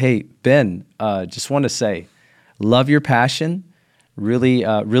goes, "Hey, Ben, just want to say, love your passion. Really,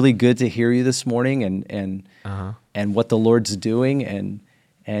 really good to hear you this morning, and what the Lord's doing." And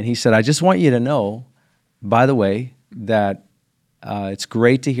he said, "I just want you to know, by the way, that." It's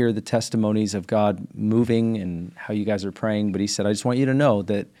great to hear the testimonies of God moving and how you guys are praying. But he said, "I just want you to know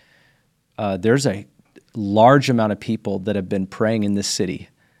that there's a large amount of people that have been praying in this city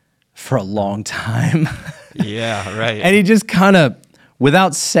for a long time." Yeah, right. And he just kind of,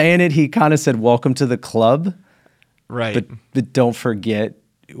 without saying it, he kind of said, "Welcome to the club." Right. But don't forget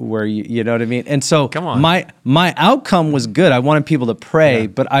where you know what I mean? And so come on. My outcome was good. I wanted people to pray,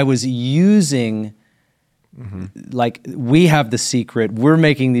 but I was using... like, we have the secret. We're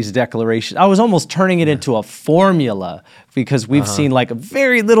making these declarations. I was almost turning it into a formula because we've seen like a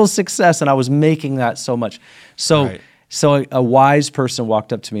very little success, and I was making that so much. So a wise person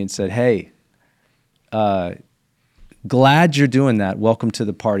walked up to me and said, "Hey, glad you're doing that. Welcome to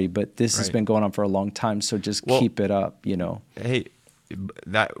the party. But this has been going on for a long time, so just keep it up, Hey,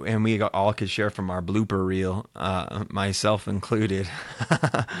 that, and we all could share from our blooper reel, myself included.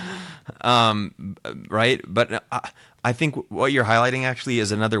 Right? But I think what you're highlighting actually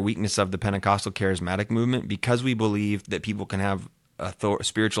is another weakness of the Pentecostal charismatic movement, because we believe that people can have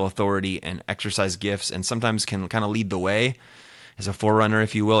spiritual authority and exercise gifts, and sometimes can kind of lead the way as a forerunner,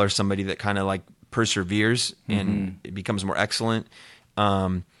 if you will, or somebody that kind of like perseveres and it becomes more excellent.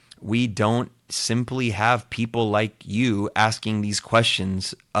 We don't simply have people like you asking these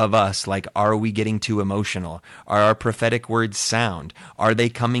questions of us, like, are we getting too emotional? Are our prophetic words sound? Are they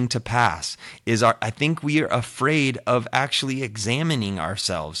coming to pass? I think we are afraid of actually examining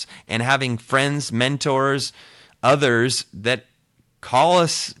ourselves and having friends, mentors, others that call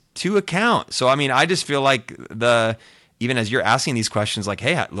us to account. So, I mean, I just feel like even as you're asking these questions, like,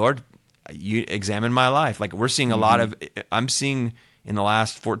 hey, Lord, you examine my life. Like, we're seeing I'm seeing in the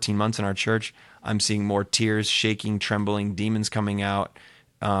last 14 months in our church, I'm seeing more tears, shaking, trembling, demons coming out.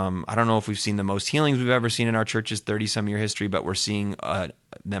 I don't know if we've seen the most healings we've ever seen in our church's 30-some-year history, but we're seeing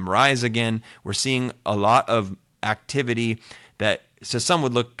them rise again. We're seeing a lot of activity that, so some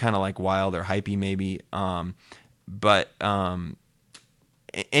would look kind of like wild or hypey maybe.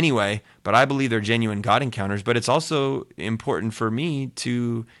 Anyway, but I believe they're genuine God encounters. But it's also important for me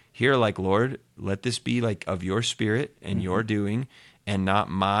to hear, like, Lord, let this be like of your spirit and your doing, and not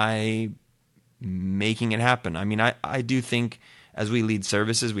my making it happen. I mean, I do think as we lead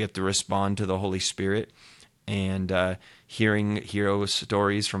services, we have to respond to the Holy Spirit, and hearing hero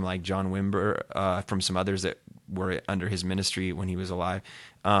stories from like John Wimber, from some others that were under his ministry when he was alive.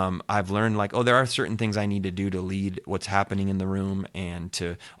 I've learned, like, there are certain things I need to do to lead what's happening in the room, and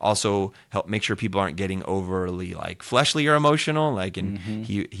to also help make sure people aren't getting overly like fleshly or emotional. Like, and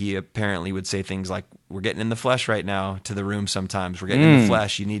he apparently would say things like, "We're getting in the flesh right now," to the room. Sometimes we're getting in the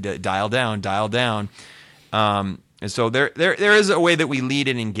flesh. You need to dial down. And so there is a way that we lead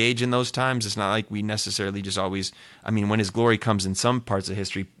and engage in those times. It's not like we necessarily just always, I mean, when his glory comes in some parts of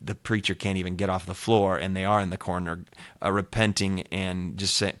history, the preacher can't even get off the floor, and they are in the corner repenting and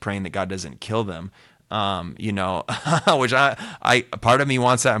just praying that God doesn't kill them. Which I part of me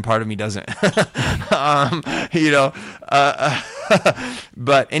wants that and part of me doesn't.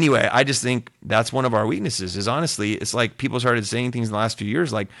 But anyway, I just think that's one of our weaknesses, is honestly, it's like people started saying things in the last few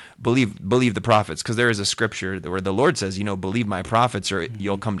years, like, believe the prophets, because there is a scripture where the Lord says, believe my prophets or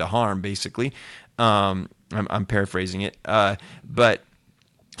you'll come to harm, basically. I'm paraphrasing it. But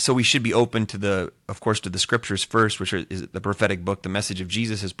So we should be open to of course, to the scriptures first, which is the prophetic book. The message of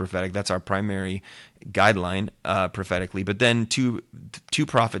Jesus is prophetic. That's our primary guideline prophetically. But then to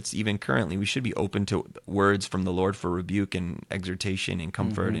prophets, even currently, we should be open to words from the Lord for rebuke and exhortation and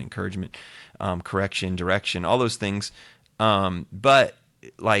comfort and encouragement, correction, direction, all those things. But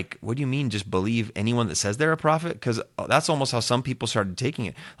like, what do you mean just believe anyone that says they're a prophet? Because that's almost how some people started taking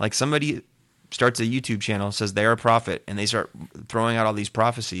it. Like somebody starts a YouTube channel, says they're a prophet, and they start throwing out all these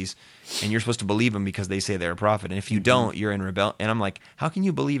prophecies, and you're supposed to believe them because they say they're a prophet. And if you don't, you're in rebellion. And I'm like, how can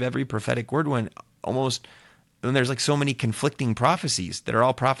you believe every prophetic word when there's like so many conflicting prophecies that are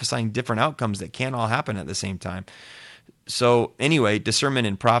all prophesying different outcomes that can't all happen at the same time? So anyway, discernment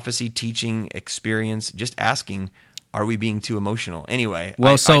in prophecy, teaching, experience, just asking, are we being too emotional? Anyway,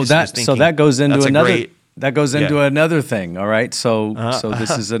 well, that goes into another. That goes into another thing, all right? So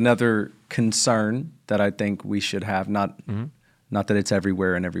this is another concern that I think we should have, not that it's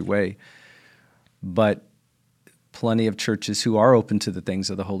everywhere in every way, but plenty of churches who are open to the things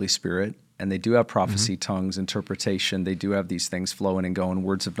of the Holy Spirit, and they do have prophecy, tongues, interpretation, they do have these things flowing and going,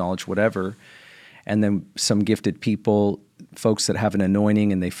 words of knowledge, whatever, and then some gifted people, folks that have an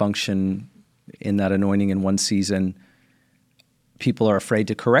anointing and they function in that anointing in one season, people are afraid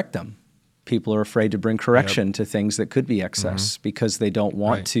to correct them. People are afraid to bring correction to things that could be excess because they don't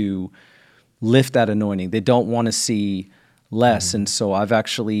want to lift that anointing. They don't want to see less. And so I've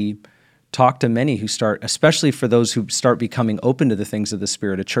actually talked to many who start, especially for those who start becoming open to the things of the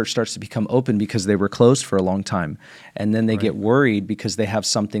Spirit. A church starts to become open because they were closed for a long time. And then they get worried because they have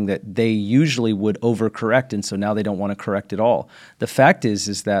something that they usually would overcorrect. And so now they don't want to correct at all. The fact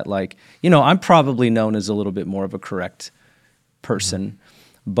is that, like, I'm probably known as a little bit more of a correct person.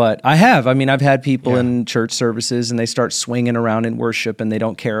 But I've had people in church services and they start swinging around in worship and they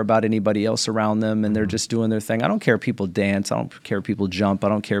don't care about anybody else around them and they're just doing their thing. I don't care if people dance. I don't care if people jump. I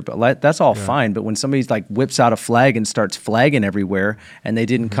don't care. But that's all fine. But when somebody's like whips out a flag and starts flagging everywhere and they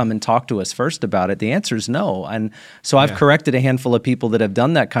didn't come and talk to us first about it, the answer is no. And so I've corrected a handful of people that have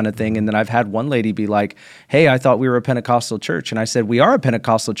done that kind of thing. And then I've had one lady be like, hey, I thought we were a Pentecostal church. And I said, we are a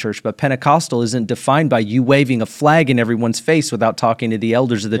Pentecostal church, but Pentecostal isn't defined by you waving a flag in everyone's face without talking to the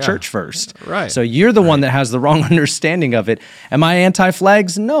elders of the church first. Right. So you're the one that has the wrong understanding of it. Am I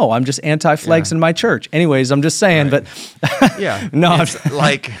anti-flags? No, I'm just anti-flags in my church. Anyways, I'm just saying, but no, it's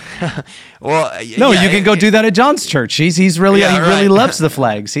like, well, no, you can go do that at John's church. He really loves the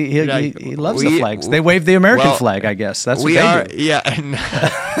flags. He loves the flags. They wave the American flag, I guess. That's what they do. Yeah,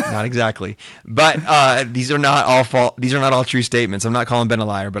 not exactly. But these are not all true statements. I'm not calling Ben a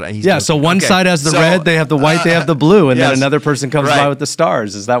liar, but he's so one side has the red, they have the white, they have the blue, and then another person comes by with the stars.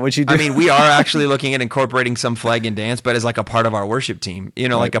 Is that what you do? I mean, we are actually looking at incorporating some flag and dance, but as like a part of our worship team,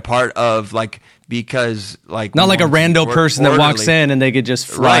 like a part of because not like a rando person that walks in and they could just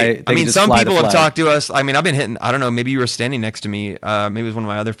fly. Right. Some people have talked to us. I've been hitting, I don't know, maybe you were standing next to me. Maybe it was one of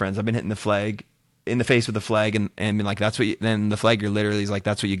my other friends. I've been hitting the flag in the face with the flag and been like, that's what then the flagger literally is like,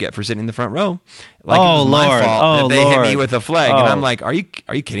 that's what you get for sitting in the front row. Like, it was my fault that they hit me with a flag. And I'm like, are you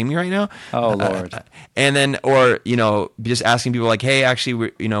kidding me right now? Oh, Lord. And then, or, just asking people like, hey,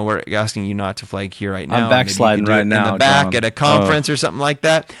 actually, we're asking you not to flag here right now. I'm backsliding right now. In the back at a conference or something like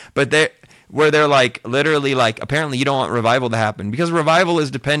that. But they're like, literally like, apparently you don't want revival to happen because revival is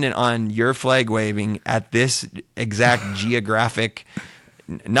dependent on your flag waving at this exact geographic,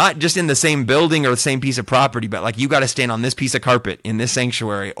 not just in the same building or the same piece of property, but like you got to stand on this piece of carpet in this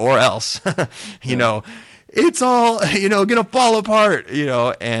sanctuary or else, it's all, going to fall apart,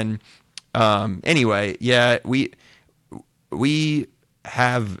 and anyway, we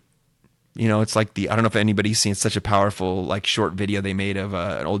have, it's like I don't know if anybody's seen such a powerful like short video they made of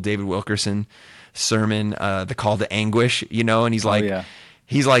an old David Wilkerson sermon, The Call to Anguish, and he's like,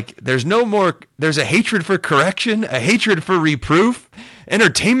 he's like, there's a hatred for correction, a hatred for reproof.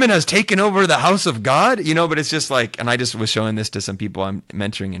 Entertainment has taken over the house of God, but it's just like, and I just was showing this to some people I'm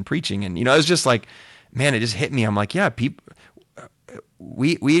mentoring and preaching. And, it was just like, man, it just hit me. I'm like, yeah, people,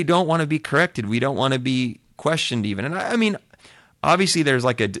 we don't want to be corrected. We don't want to be questioned even. And I mean, obviously there's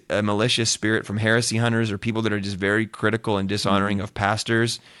like a malicious spirit from heresy hunters or people that are just very critical and dishonoring of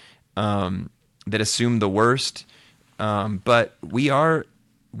pastors, that assume the worst. But we've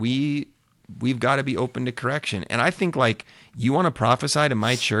got to be open to correction. And I think like you want to prophesy to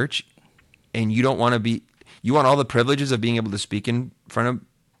my church and you want all the privileges of being able to speak in front of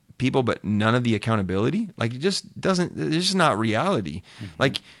people, but none of the accountability. Like it's just not reality.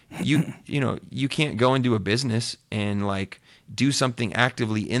 Like you can't go into a business and like do something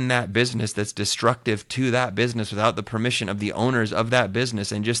actively in that business that's destructive to that business without the permission of the owners of that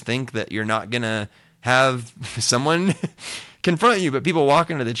business and just think that you're not going to have someone confront you, but people walk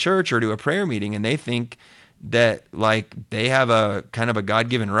into the church or to a prayer meeting and they think that like they have a kind of a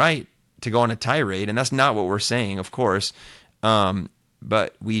God-given right to go on a tirade, and that's not what we're saying, of course.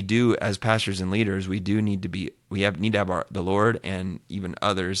 But we do, as pastors and leaders, we need to have the Lord and even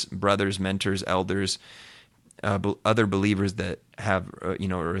others, brothers, mentors, elders, other believers that have a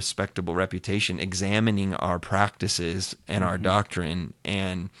respectable reputation, examining our practices and our doctrine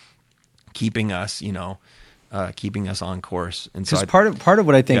and keeping us on course. And so part of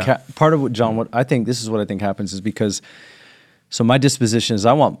what I think, part of what, John, what I think, this is what I think happens is because, so my disposition is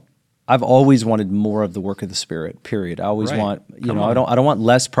I've always wanted more of the work of the Spirit, period. I always want, I don't want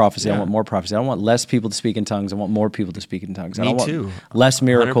less prophecy, I want more prophecy. I don't want less people to speak in tongues, I want more people to speak in tongues. I don't want less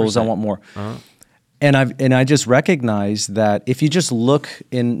miracles, 100%. I want more. Uh-huh. And I just recognize that if you just look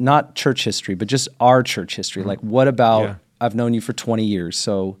in not church history, but just our church history, like what about, I've known you for 20 years,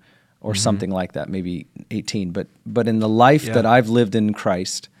 so, or something like that, maybe 18, but in the life that I've lived in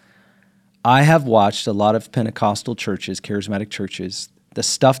Christ, I have watched a lot of Pentecostal churches, charismatic churches, the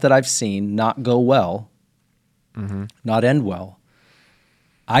stuff that I've seen not go well, not end well.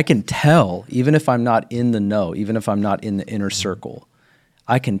 I can tell, even if I'm not in the know, even if I'm not in the inner circle,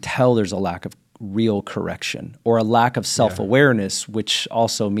 I can tell there's a lack of real correction or a lack of self-awareness, which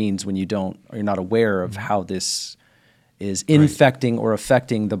also means when you're not aware of how this is infecting or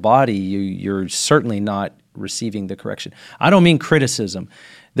affecting the body, you're certainly not receiving the correction. I don't mean criticism.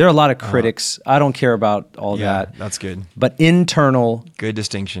 There are a lot of critics. I don't care about all that. That's good. But internal... Good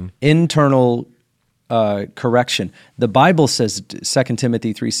distinction. Internal correction. The Bible says, 2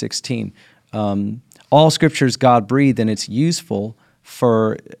 Timothy 3:16, all Scripture is God-breathed and it's useful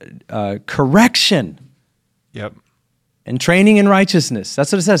for correction. Yep. And training in righteousness.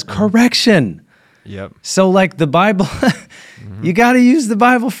 That's what it says, correction. Yep. So like the Bible, you got to use the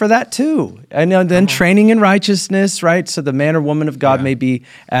Bible for that too. And then training in righteousness, right? So the man or woman of God may be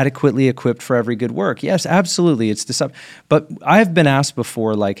adequately equipped for every good work. Yes, absolutely. It's But I've been asked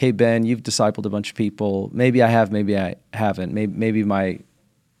before, like, hey, Ben, you've discipled a bunch of people. Maybe I have, maybe I haven't. Maybe my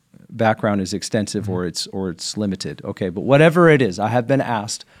background is extensive or it's limited. Okay, but whatever it is, I have been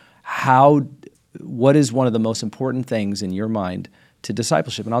asked, what is one of the most important things in your mind to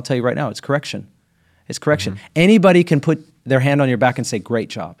discipleship? And I'll tell you right now, it's correction. It's correction. Anybody can put their hand on your back and say, great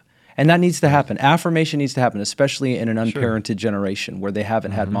job. And that needs to happen. Affirmation needs to happen, especially in an unparented generation where they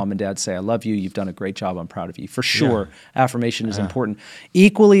haven't had mom and dad say, I love you, you've done a great job, I'm proud of you. For sure, affirmation is important.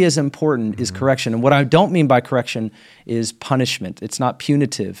 Equally as important is correction. And what I don't mean by correction is punishment. It's not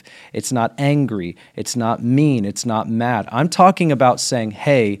punitive. It's not angry. It's not mean. It's not mad. I'm talking about saying,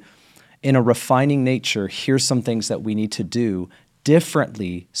 hey, in a refining nature, here's some things that we need to do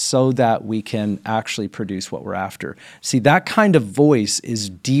differently so that we can actually produce what we're after. See, that kind of voice is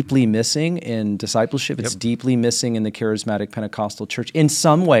deeply missing in discipleship. It's deeply missing in the charismatic Pentecostal church in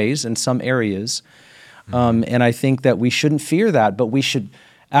some ways, in some areas. And I think that we shouldn't fear that, but we should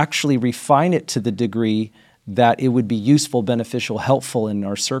actually refine it to the degree that it would be useful, beneficial, helpful in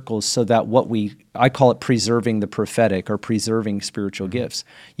our circles so that I call it preserving the prophetic or preserving spiritual gifts.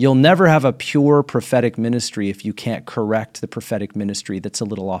 You'll never have a pure prophetic ministry if you can't correct the prophetic ministry that's a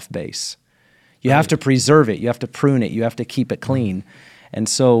little off base. You have to preserve it. You have to prune it. You have to keep it clean. And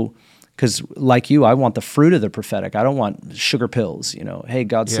so, because like you, I want the fruit of the prophetic. I don't want sugar pills. Hey,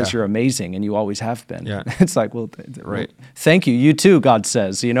 God says you're amazing, and you always have been. Yeah. It's like, well, thank you. You too, God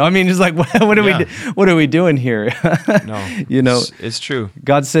says. It's like, what are we doing here? No, it's true.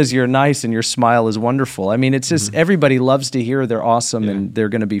 God says you're nice, and your smile is wonderful. It's just everybody loves to hear they're awesome and they're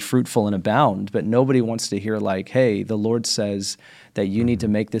going to be fruitful and abound, but nobody wants to hear like, hey, the Lord says that you need to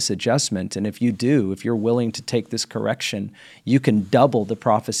make this adjustment. And if you're willing to take this correction, you can double the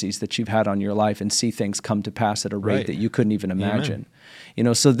prophecies that you've had on your life and see things come to pass at a rate that you couldn't even imagine.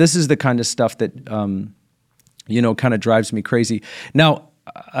 So this is the kind of stuff that, kind of drives me crazy. Now,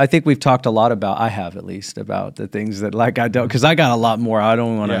 I think we've talked a lot about, I have at least, about the things that like I don't, because I got a lot more. I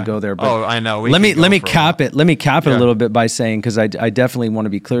don't want to go there. But I know. Let me cap it. Let me cap it a little bit by saying, because I definitely want to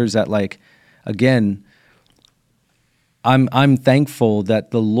be clear, is that like, again, I'm thankful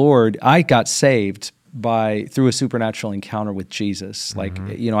that the Lord, I got saved through a supernatural encounter with Jesus. Like,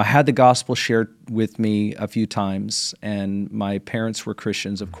 I had the gospel shared with me a few times, and my parents were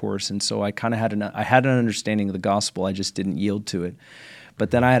Christians, of course, and so I kind of had an understanding of the gospel. I just didn't yield to it. But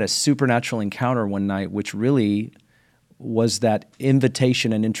then I had a supernatural encounter one night, which really was that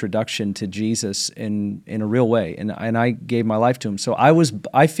invitation and introduction to Jesus in a real way, and I gave my life to him. So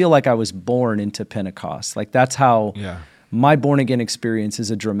I feel like I was born into Pentecost. Like that's how my born again experience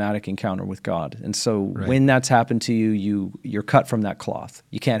is a dramatic encounter with God. And so when that's happened to you, you're cut from that cloth.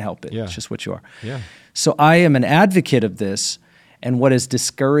 You can't help it. Yeah. It's just what you are. Yeah. So I am an advocate of this. And what has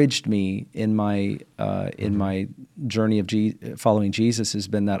discouraged me in my journey of following Jesus has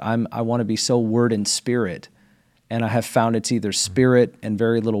been that I want to be so word and spirit, and I have found it's either spirit and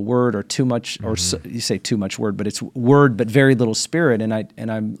very little word, or too much, or you say too much word, but it's word but very little spirit. And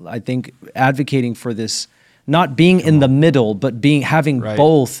I think advocating for this. Not being in the middle, but having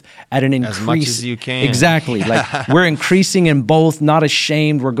both at an increase. As much as you can. Exactly. Like we're increasing in both, not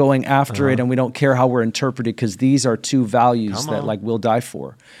ashamed. We're going after it, and we don't care how we're interpreted, because these are two values that like we'll die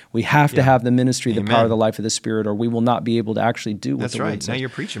for. We have to have the ministry, the power of the life of the Spirit, or we will not be able to actually do what the Word says. Now you're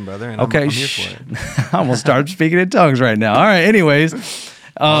preaching, brother, and okay. I'm here for it. I almost started speaking in tongues right now. All right. Anyways.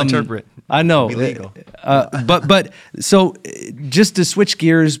 I'll interpret. I know. It'll be legal. But so just to switch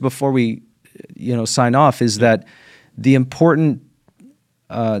gears before we sign off, is that the importance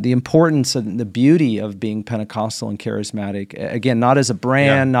and the beauty of being Pentecostal and charismatic, again, not as a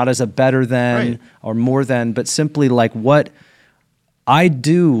brand, not as a better than or more than, but simply like what I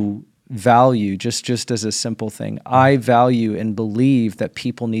do value, just as a simple thing, I value and believe that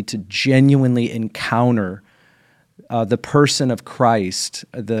people need to genuinely encounter the person of Christ,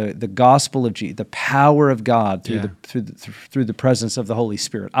 the gospel of Jesus, the power of God through the presence of the Holy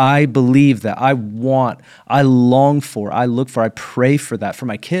Spirit. I believe that. I long for, I look for, I pray for that for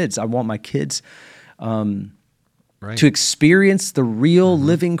my kids. I want my kids to experience the real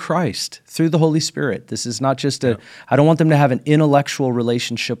living Christ through the Holy Spirit. This is not just I don't want them to have an intellectual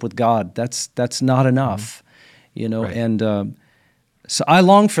relationship with God. That's not enough, and so I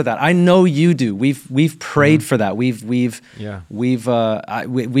long for that. I know you do. We've prayed for that. We've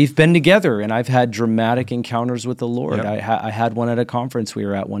been together, and I've had dramatic encounters with the Lord. I had one at a conference we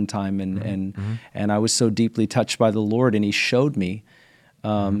were at one time, and I was so deeply touched by the Lord, and He showed me.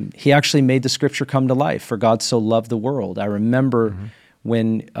 He actually made the scripture come to life. For God so loved the world. I remember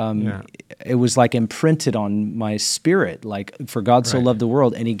when it was like imprinted on my spirit, like for God so loved the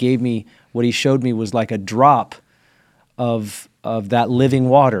world, and He gave me what He showed me was like a drop of that living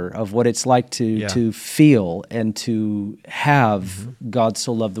water, of what it's like to feel and to have God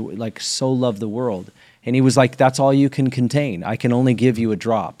so loved the world. And He was like, that's all you can contain. I can only give you a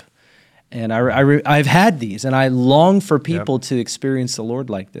drop. And I've had these, and I long for people to experience the Lord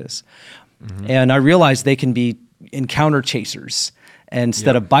like this. And I realize they can be encounter chasers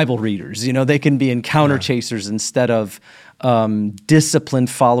instead of Bible readers. They can be encounter chasers instead of disciplined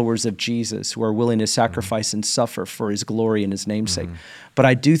followers of Jesus who are willing to sacrifice and suffer for His glory and His namesake. But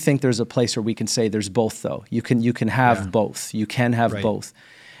I do think there's a place where we can say there's both, though. You can have both. You can have both.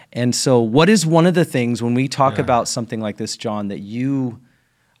 And so what is one of the things when we talk about something like this, John, that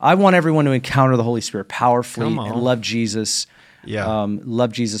I want everyone to encounter the Holy Spirit powerfully and love Jesus,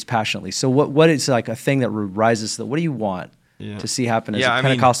 love Jesus passionately. So what is like a thing that rises to what do you want to see happen as a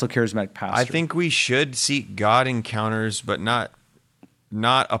Pentecostal charismatic pastor? I think we should seek God encounters, but not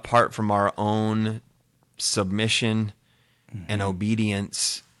apart from our own submission and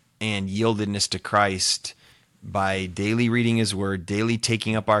obedience and yieldedness to Christ by daily reading His Word, daily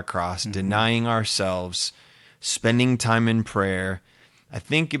taking up our cross, denying ourselves, spending time in prayer. I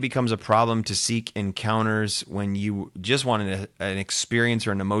think it becomes a problem to seek encounters when you just want an experience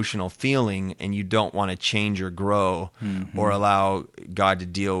or an emotional feeling and you don't want to change or grow or allow God to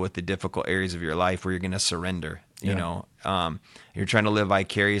deal with the difficult areas of your life where you're going to surrender. You're trying to live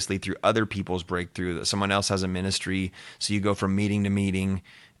vicariously through other people's breakthrough. Someone else has a ministry, so you go from meeting to meeting.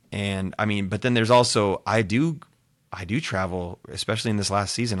 And but then there's also, I do travel, especially in this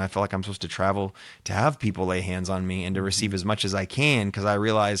last season. I feel like I'm supposed to travel to have people lay hands on me and to receive as much as I can, because I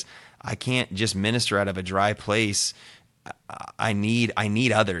realize I can't just minister out of a dry place. I need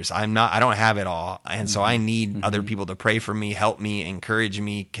others. I don't have it all. And so I need other people to pray for me, help me, encourage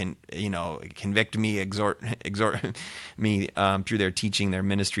me, convict me, exhort me through their teaching, their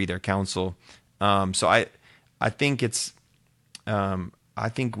ministry, their counsel. So I think it's, I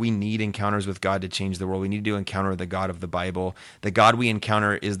think we need encounters with God to change the world. We need to encounter the God of the Bible. The God we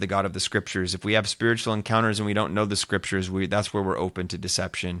encounter is the God of the Scriptures. If we have spiritual encounters and we don't know the Scriptures, that's where we're open to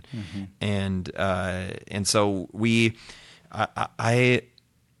deception. And so I've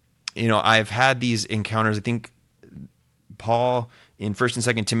had these encounters. I think Paul in 1 and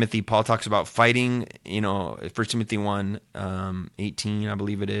 2 Timothy, Paul talks about fighting, 1 Timothy 1, 18, I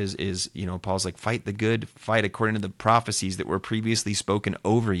believe it is, Paul's like, fight the good fight according to the prophecies that were previously spoken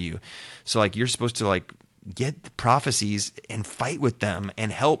over you. So like, you're supposed to like get the prophecies and fight with them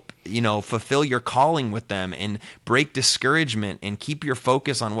and help, fulfill your calling with them and break discouragement and keep your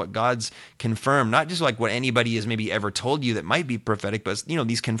focus on what God's confirmed, not just like what anybody has maybe ever told you that might be prophetic, but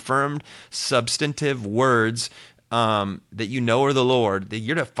these confirmed substantive words that are the Lord, that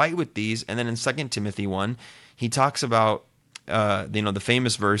you're to fight with these. And then in 2 Timothy 1, he talks about, the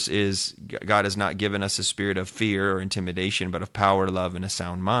famous verse is, God has not given us a spirit of fear or intimidation, but of power, love, and a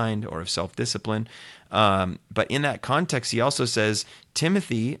sound mind, or of self-discipline. But in that context, he also says,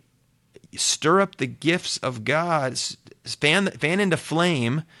 Timothy, stir up the gifts of God, fan into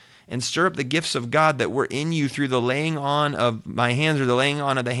flame, and stir up the gifts of God that were in you through the laying on of my hands, or the laying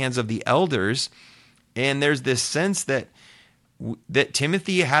on of the hands of the elders. And there's this sense that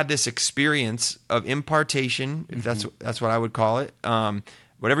Timothy had this experience of impartation, if that's what I would call it,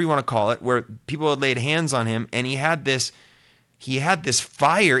 whatever you want to call it, where people had laid hands on him, and he had this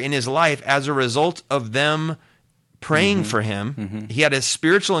fire in his life as a result of them praying for him. He had a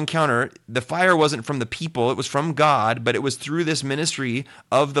spiritual encounter. The fire wasn't from the people, it was from God, but it was through this ministry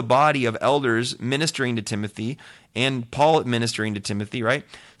of the body of elders ministering to Timothy and Paul ministering to Timothy, right?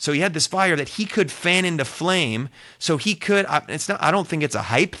 So he had this fire that he could fan into flame. So he could, I don't think it's a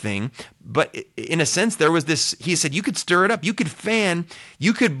hype thing, but in a sense there was this, he said, you could stir it up, you could fan,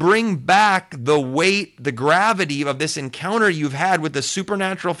 you could bring back the weight, the gravity of this encounter you've had with the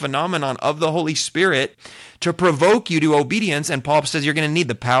supernatural phenomenon of the Holy Spirit to provoke you to obedience. And Paul says you're going to need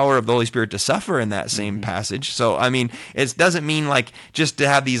the power of the Holy Spirit to suffer in that same passage. So, it doesn't mean like just to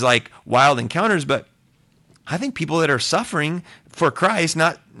have these like wild encounters, but I think people that are suffering for Christ,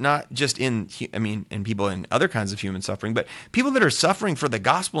 not just in people in other kinds of human suffering, but people that are suffering for the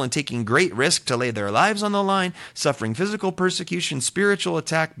gospel and taking great risk to lay their lives on the line, suffering physical persecution, spiritual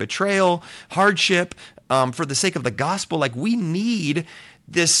attack, betrayal, hardship, for the sake of the gospel. Like, we need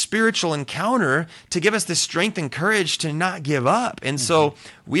this spiritual encounter to give us the strength and courage to not give up. And so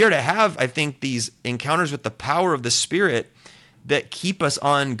we are to have, I think, these encounters with the power of the Spirit that keep us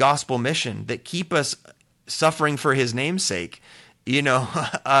on gospel mission, that keep us suffering for his name's sake,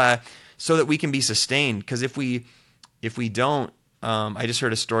 so that we can be sustained. Because if we don't, I just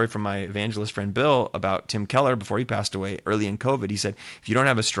heard a story from my evangelist friend Bill about Tim Keller before he passed away early in COVID. He said, if you don't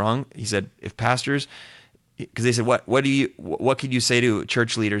have if pastors, because they said, what could you say to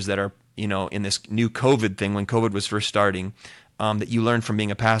church leaders that are, in this new COVID thing, when COVID was first starting, that you learned from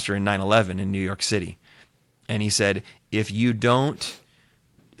being a pastor in 9/11 in New York City? And he said, if you don't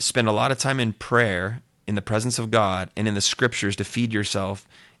spend a lot of time in prayer, in the presence of God and in the scriptures to feed yourself,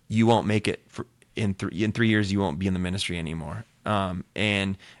 you won't make it in 3 years. You won't be in the ministry anymore.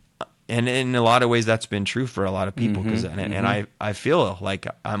 And in a lot of ways, that's been true for a lot of people. And I feel like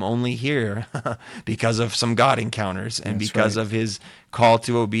I'm only here because of some God encounters and because of his call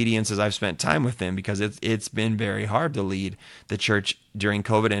to obedience as I've spent time with him, because it's been very hard to lead the church during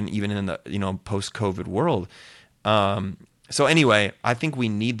COVID and even in the, post-COVID world. So anyway, I think we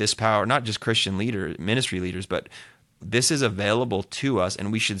need this power, not just Christian ministry leaders, but this is available to us,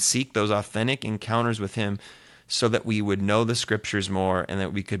 and we should seek those authentic encounters with him so that we would know the scriptures more and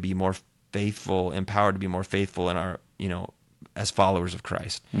that we could be more faithful, empowered to be more faithful in our, as followers of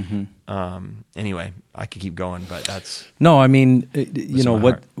Christ. Anyway, I could keep going, but that's... No,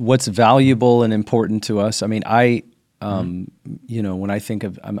 what's valuable and important to us. When I think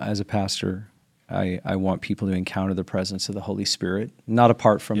of, as a pastor, I want people to encounter the presence of the Holy Spirit, not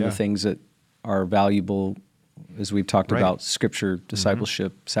apart from the things that are valuable, as we've talked about, scripture,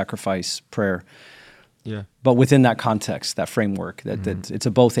 discipleship, sacrifice, prayer. Yeah. But within that context, that framework, that it's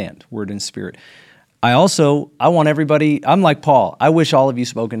a both and, word and spirit. I want everybody, I'm like Paul, I wish all of you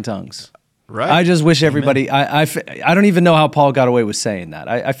spoke in tongues. Right. I just wish everybody, I don't even know how Paul got away with saying that.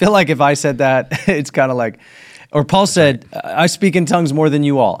 I feel like if I said that, it's kind of like... Or Paul said, I speak in tongues more than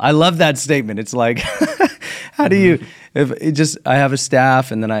you all. I love that statement. It's like, how do you, I have a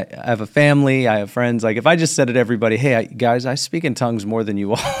staff and then I have a family, I have friends. Like if I just said to everybody, hey, guys, I speak in tongues more than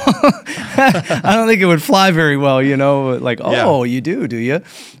you all. I don't think it would fly very well, you do you?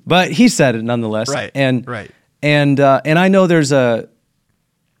 But he said it nonetheless. Right, and I know there's a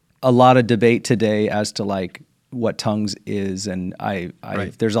lot of debate today as to like, what tongues is, and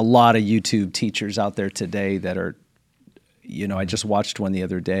there's a lot of YouTube teachers out there today that are, I just watched one the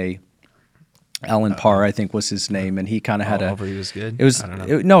other day. Alan Parr, I think was his name, and he kind of had he was good. It was I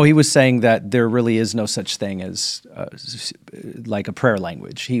don't know. He was saying that there really is no such thing as like a prayer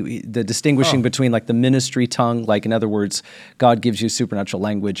language. The distinguishing between like the ministry tongue, like in other words, God gives you supernatural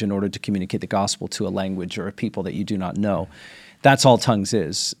language in order to communicate the gospel to a language or a people that you do not know. that's all tongues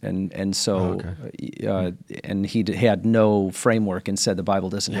is. And so, and he had no framework and said the Bible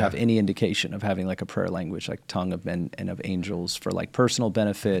doesn't have any indication of having like a prayer language, like tongue of men and of angels for like personal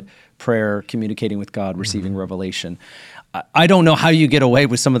benefit, prayer, communicating with God, receiving revelation. I don't know how you get away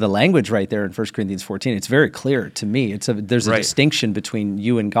with some of the language right there in 1 Corinthians 14. It's very clear to me. There's a distinction between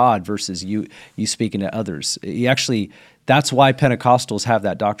you and God versus you speaking to others. That's why Pentecostals have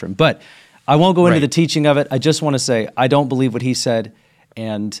that doctrine. But I won't go into the teaching of it. I just want to say I don't believe what he said,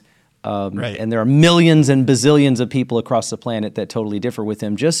 and there are millions and bazillions of people across the planet that totally differ with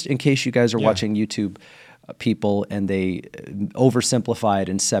him. Just in case you guys are watching YouTube people and they oversimplify it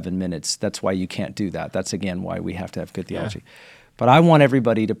in 7 minutes, that's why you can't do that. That's again why we have to have good theology. But I want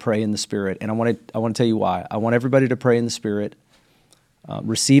everybody to pray in the Spirit, and I want to tell you why. I want everybody to pray in the Spirit.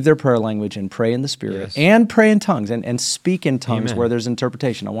 Receive their prayer language and pray in the Spirit and pray in tongues and speak in tongues where there's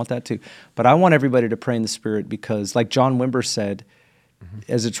interpretation. I want that too. But I want everybody to pray in the Spirit because like John Wimber said,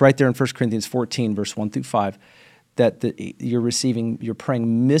 as it's right there in 1 Corinthians 14, verse 1 through 5, that you're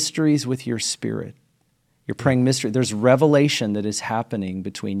praying mysteries with your spirit. You're praying mystery. There's revelation that is happening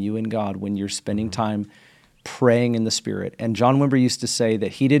between you and God when you're spending time praying in the Spirit. And John Wimber used to say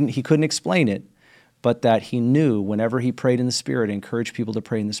that he couldn't explain it, but that he knew whenever he prayed in the Spirit, encouraged people to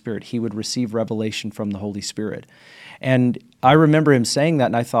pray in the Spirit, he would receive revelation from the Holy Spirit. And I remember him saying that,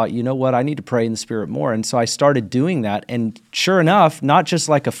 and I thought, you know what, I need to pray in the Spirit more. And so I started doing that, and sure enough, not just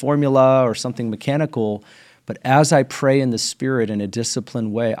like a formula or something mechanical, but as I pray in the Spirit in a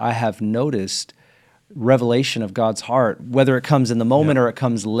disciplined way, I have noticed revelation of God's heart, whether it comes in the moment or it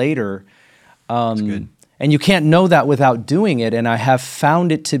comes later. That's good. And you can't know that without doing it, and I have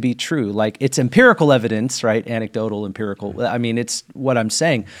found it to be true. Like, it's empirical evidence, right? Anecdotal, empirical. I mean, it's what I'm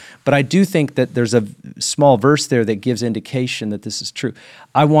saying. But I do think that there's a small verse there that gives indication that this is true.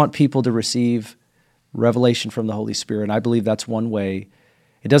 I want people to receive revelation from the Holy Spirit, and I believe that's one way.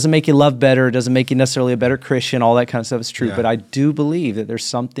 It doesn't make you love better. It doesn't make you necessarily a better Christian. All that kind of stuff is true. But I do believe that there's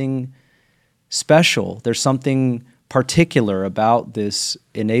something special. There's something particular about this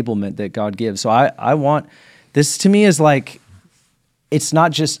enablement that God gives. So I want, this to me is like, it's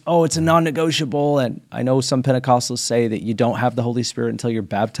not just, it's a non-negotiable. And I know some Pentecostals say that you don't have the Holy Spirit until you're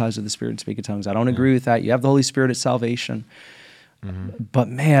baptized with the Spirit and speak in tongues. I don't agree with that. You have the Holy Spirit at salvation. But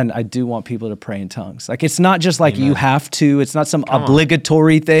man, I do want people to pray in tongues. Like, it's not just like you have to. It's not some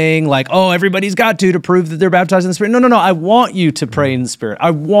obligatory thing like, everybody's got to prove that they're baptized in the Spirit. No. I want you to pray in the Spirit.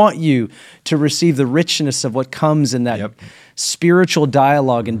 I want you to receive the richness of what comes in that spiritual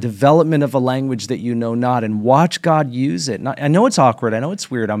dialogue and development of a language that you know not, and watch God use it. I know it's awkward. I know it's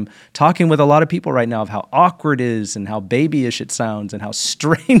weird. I'm talking with a lot of people right now of how awkward it is and how babyish it sounds and how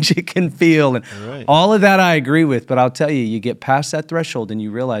strange it can feel. And all of that I agree with, but I'll tell you, you get past that threshold and you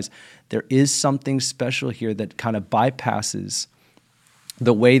realize there is something special here that kind of bypasses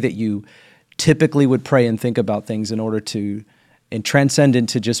the way that you typically would pray and think about things in order to and transcend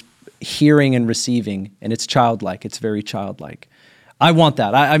into just hearing and receiving, and it's childlike. It's very childlike. I want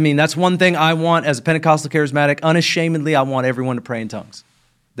that. I mean, that's one thing I want as a Pentecostal charismatic. Unashamedly, I want everyone to pray in tongues.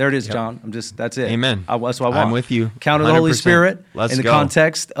 There it is, John. That's it. Amen. That's what I want. I'm with you. Count of the Holy Spirit in the go.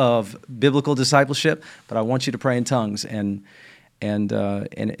 context of biblical discipleship, but I want you to pray in tongues, and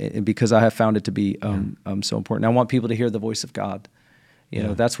because I have found it to be so important. I want people to hear the voice of God. You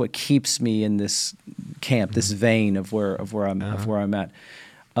know, that's what keeps me in this camp, this vein of where I'm at.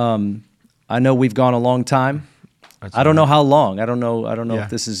 I know we've gone a long time. I don't know how long. I don't know if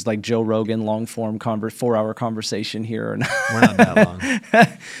this is like Joe Rogan long form 4-hour conversation here or not. We're not that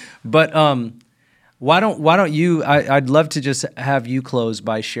long. But why don't you? I'd love to just have you close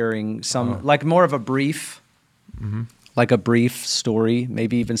by sharing some like more of a brief, like a brief story,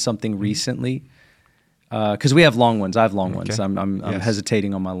 maybe even something recently. Because we have long ones. I have long ones. I'm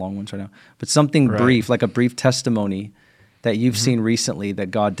hesitating on my long ones right now. But something brief, like a brief testimony that you've seen recently that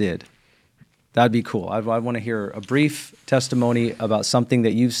God did. That'd be cool. I want to hear a brief testimony about something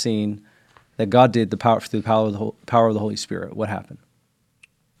that you've seen that God did through the power of the Holy Spirit. What happened?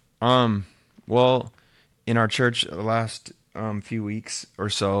 Well, in our church, the last few weeks or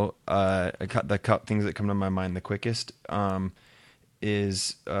so, the things that come to my mind the quickest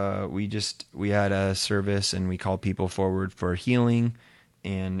is we had a service and we called people forward for healing,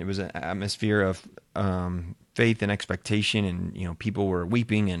 and it was an atmosphere of faith and expectation, and people were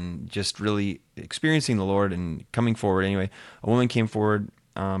weeping and just really experiencing the Lord and coming forward. Anyway, a woman came forward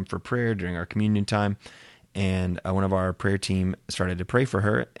for prayer during our communion time, and one of our prayer team started to pray for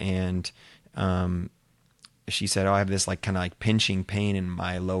her, and she said, I have this like kind of like pinching pain in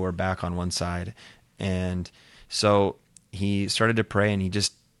my lower back on one side. And so he started to pray, and he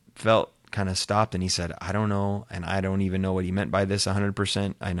just felt kind of stopped, and he said, I don't know, and I don't even know what he meant by this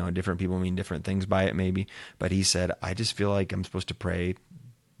 100%. I know different people mean different things by it maybe, but he said, I just feel like I'm supposed to pray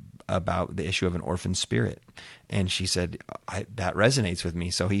about the issue of an orphan spirit. And she said, that resonates with me.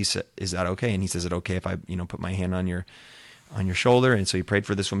 So he said, is that okay? And he says, is it okay if I, put my hand on your shoulder? And so he prayed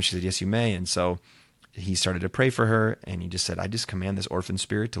for this woman. She said, yes, you may. And so he started to pray for her, and he just said, I just command this orphan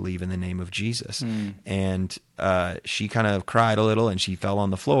spirit to leave in the name of Jesus. And she kind of cried a little, and she fell on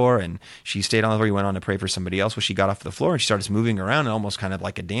the floor, and she stayed on the floor. He went on to pray for somebody else. Well, she got off the floor, and she started moving around, and almost kind of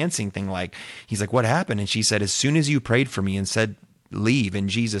like a dancing thing. Like, he's like, what happened? And she said, as soon as you prayed for me and said, leave in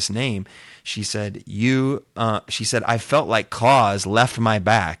Jesus' name, she said, I felt like claws left my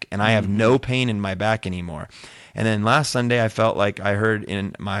back, and I have no pain in my back anymore. And then last Sunday, I felt like I heard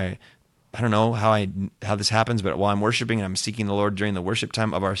in my, I don't know how this happens, but while I'm worshiping and I'm seeking the Lord during the worship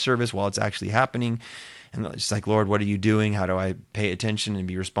time of our service, while it's actually happening, and it's like, Lord, what are you doing? How do I pay attention and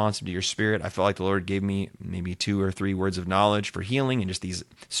be responsive to your spirit? I felt like the Lord gave me maybe 2 or 3 words of knowledge for healing, and just these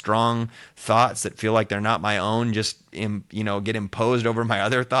strong thoughts that feel like they're not my own, just, get imposed over my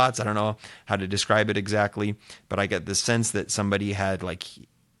other thoughts. I don't know how to describe it exactly, but I get the sense that somebody had like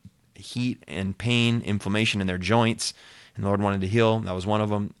heat and pain, inflammation in their joints, and the Lord wanted to heal. That was one of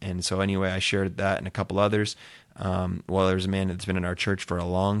them. And so anyway, I shared that and a couple others. There's a man that's been in our church for a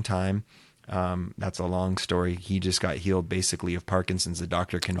long time. That's a long story. He just got healed basically of Parkinson's. The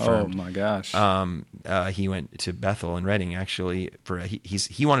doctor confirmed. Oh my gosh. He went to Bethel in Redding actually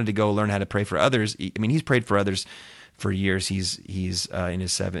he wanted to go learn how to pray for others. He's prayed for others for years. He's in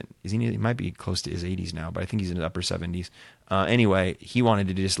his he might be close to his 80s now, but I think he's in his upper 70s. Anyway, he wanted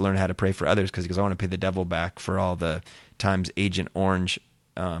to just learn how to pray for others because he goes, I want to pay the devil back for all the times Agent Orange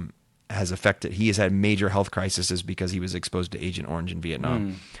has affected. He has had major health crises because he was exposed to Agent Orange in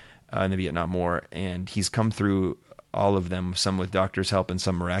Vietnam. In the Vietnam War, and he's come through all of them, some with doctors' help and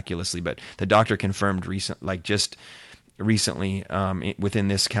some miraculously. But the doctor confirmed just recently, within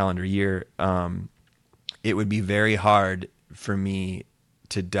this calendar year, it would be very hard for me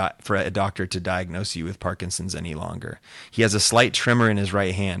for a doctor to diagnose you with Parkinson's any longer. He has a slight tremor in his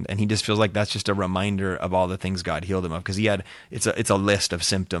right hand, and he just feels like that's just a reminder of all the things God healed him of, because it's a list of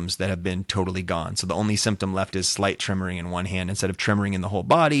symptoms that have been totally gone. So the only symptom left is slight tremoring in one hand instead of tremoring in the whole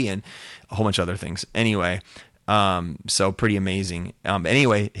body, and a whole bunch of other things. Anyway, so pretty amazing.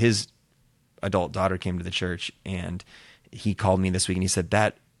 Anyway, his adult daughter came to the church, and he called me this week, and he said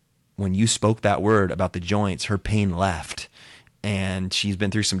that when you spoke that word about the joints, her pain left. And she's been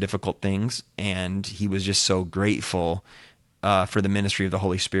through some difficult things, and he was just so grateful for the ministry of the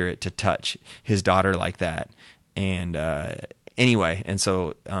Holy Spirit to touch his daughter like that. And anyway, and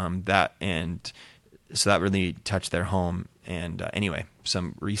so that really touched their home. And anyway,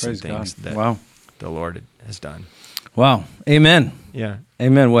 some recent things that the Lord has done. Wow. Amen. Yeah.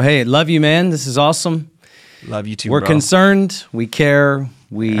 Amen. Well, hey, love you, man. This is awesome. Love you too, We're bro. Concerned. We care.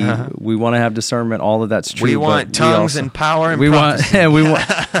 We want to have discernment. All of that's true. We want tongues and power and prophecy.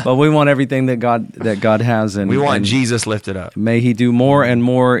 But we want everything that God has, and we want Jesus lifted up. May He do more and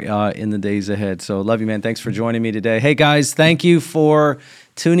more in the days ahead. So, love you, man. Thanks for joining me today. Hey, guys, thank you for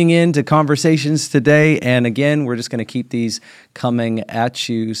tuning in to Conversations today. And again, we're just going to keep these coming at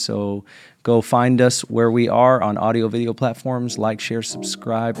you. So go find us where we are on audio, video platforms. Like, share,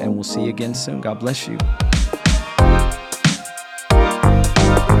 subscribe, and we'll see you again soon. God bless you.